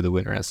see who the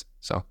winner is.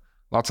 So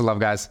lots of love,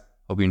 guys.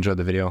 Hope you enjoyed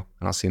the video,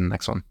 and I'll see you in the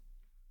next one.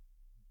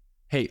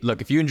 Hey,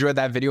 look, if you enjoyed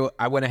that video,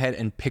 I went ahead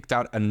and picked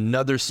out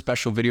another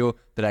special video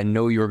that I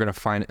know you're going to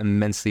find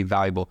immensely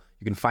valuable.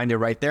 You can find it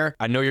right there.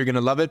 I know you're going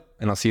to love it,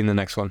 and I'll see you in the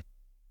next one.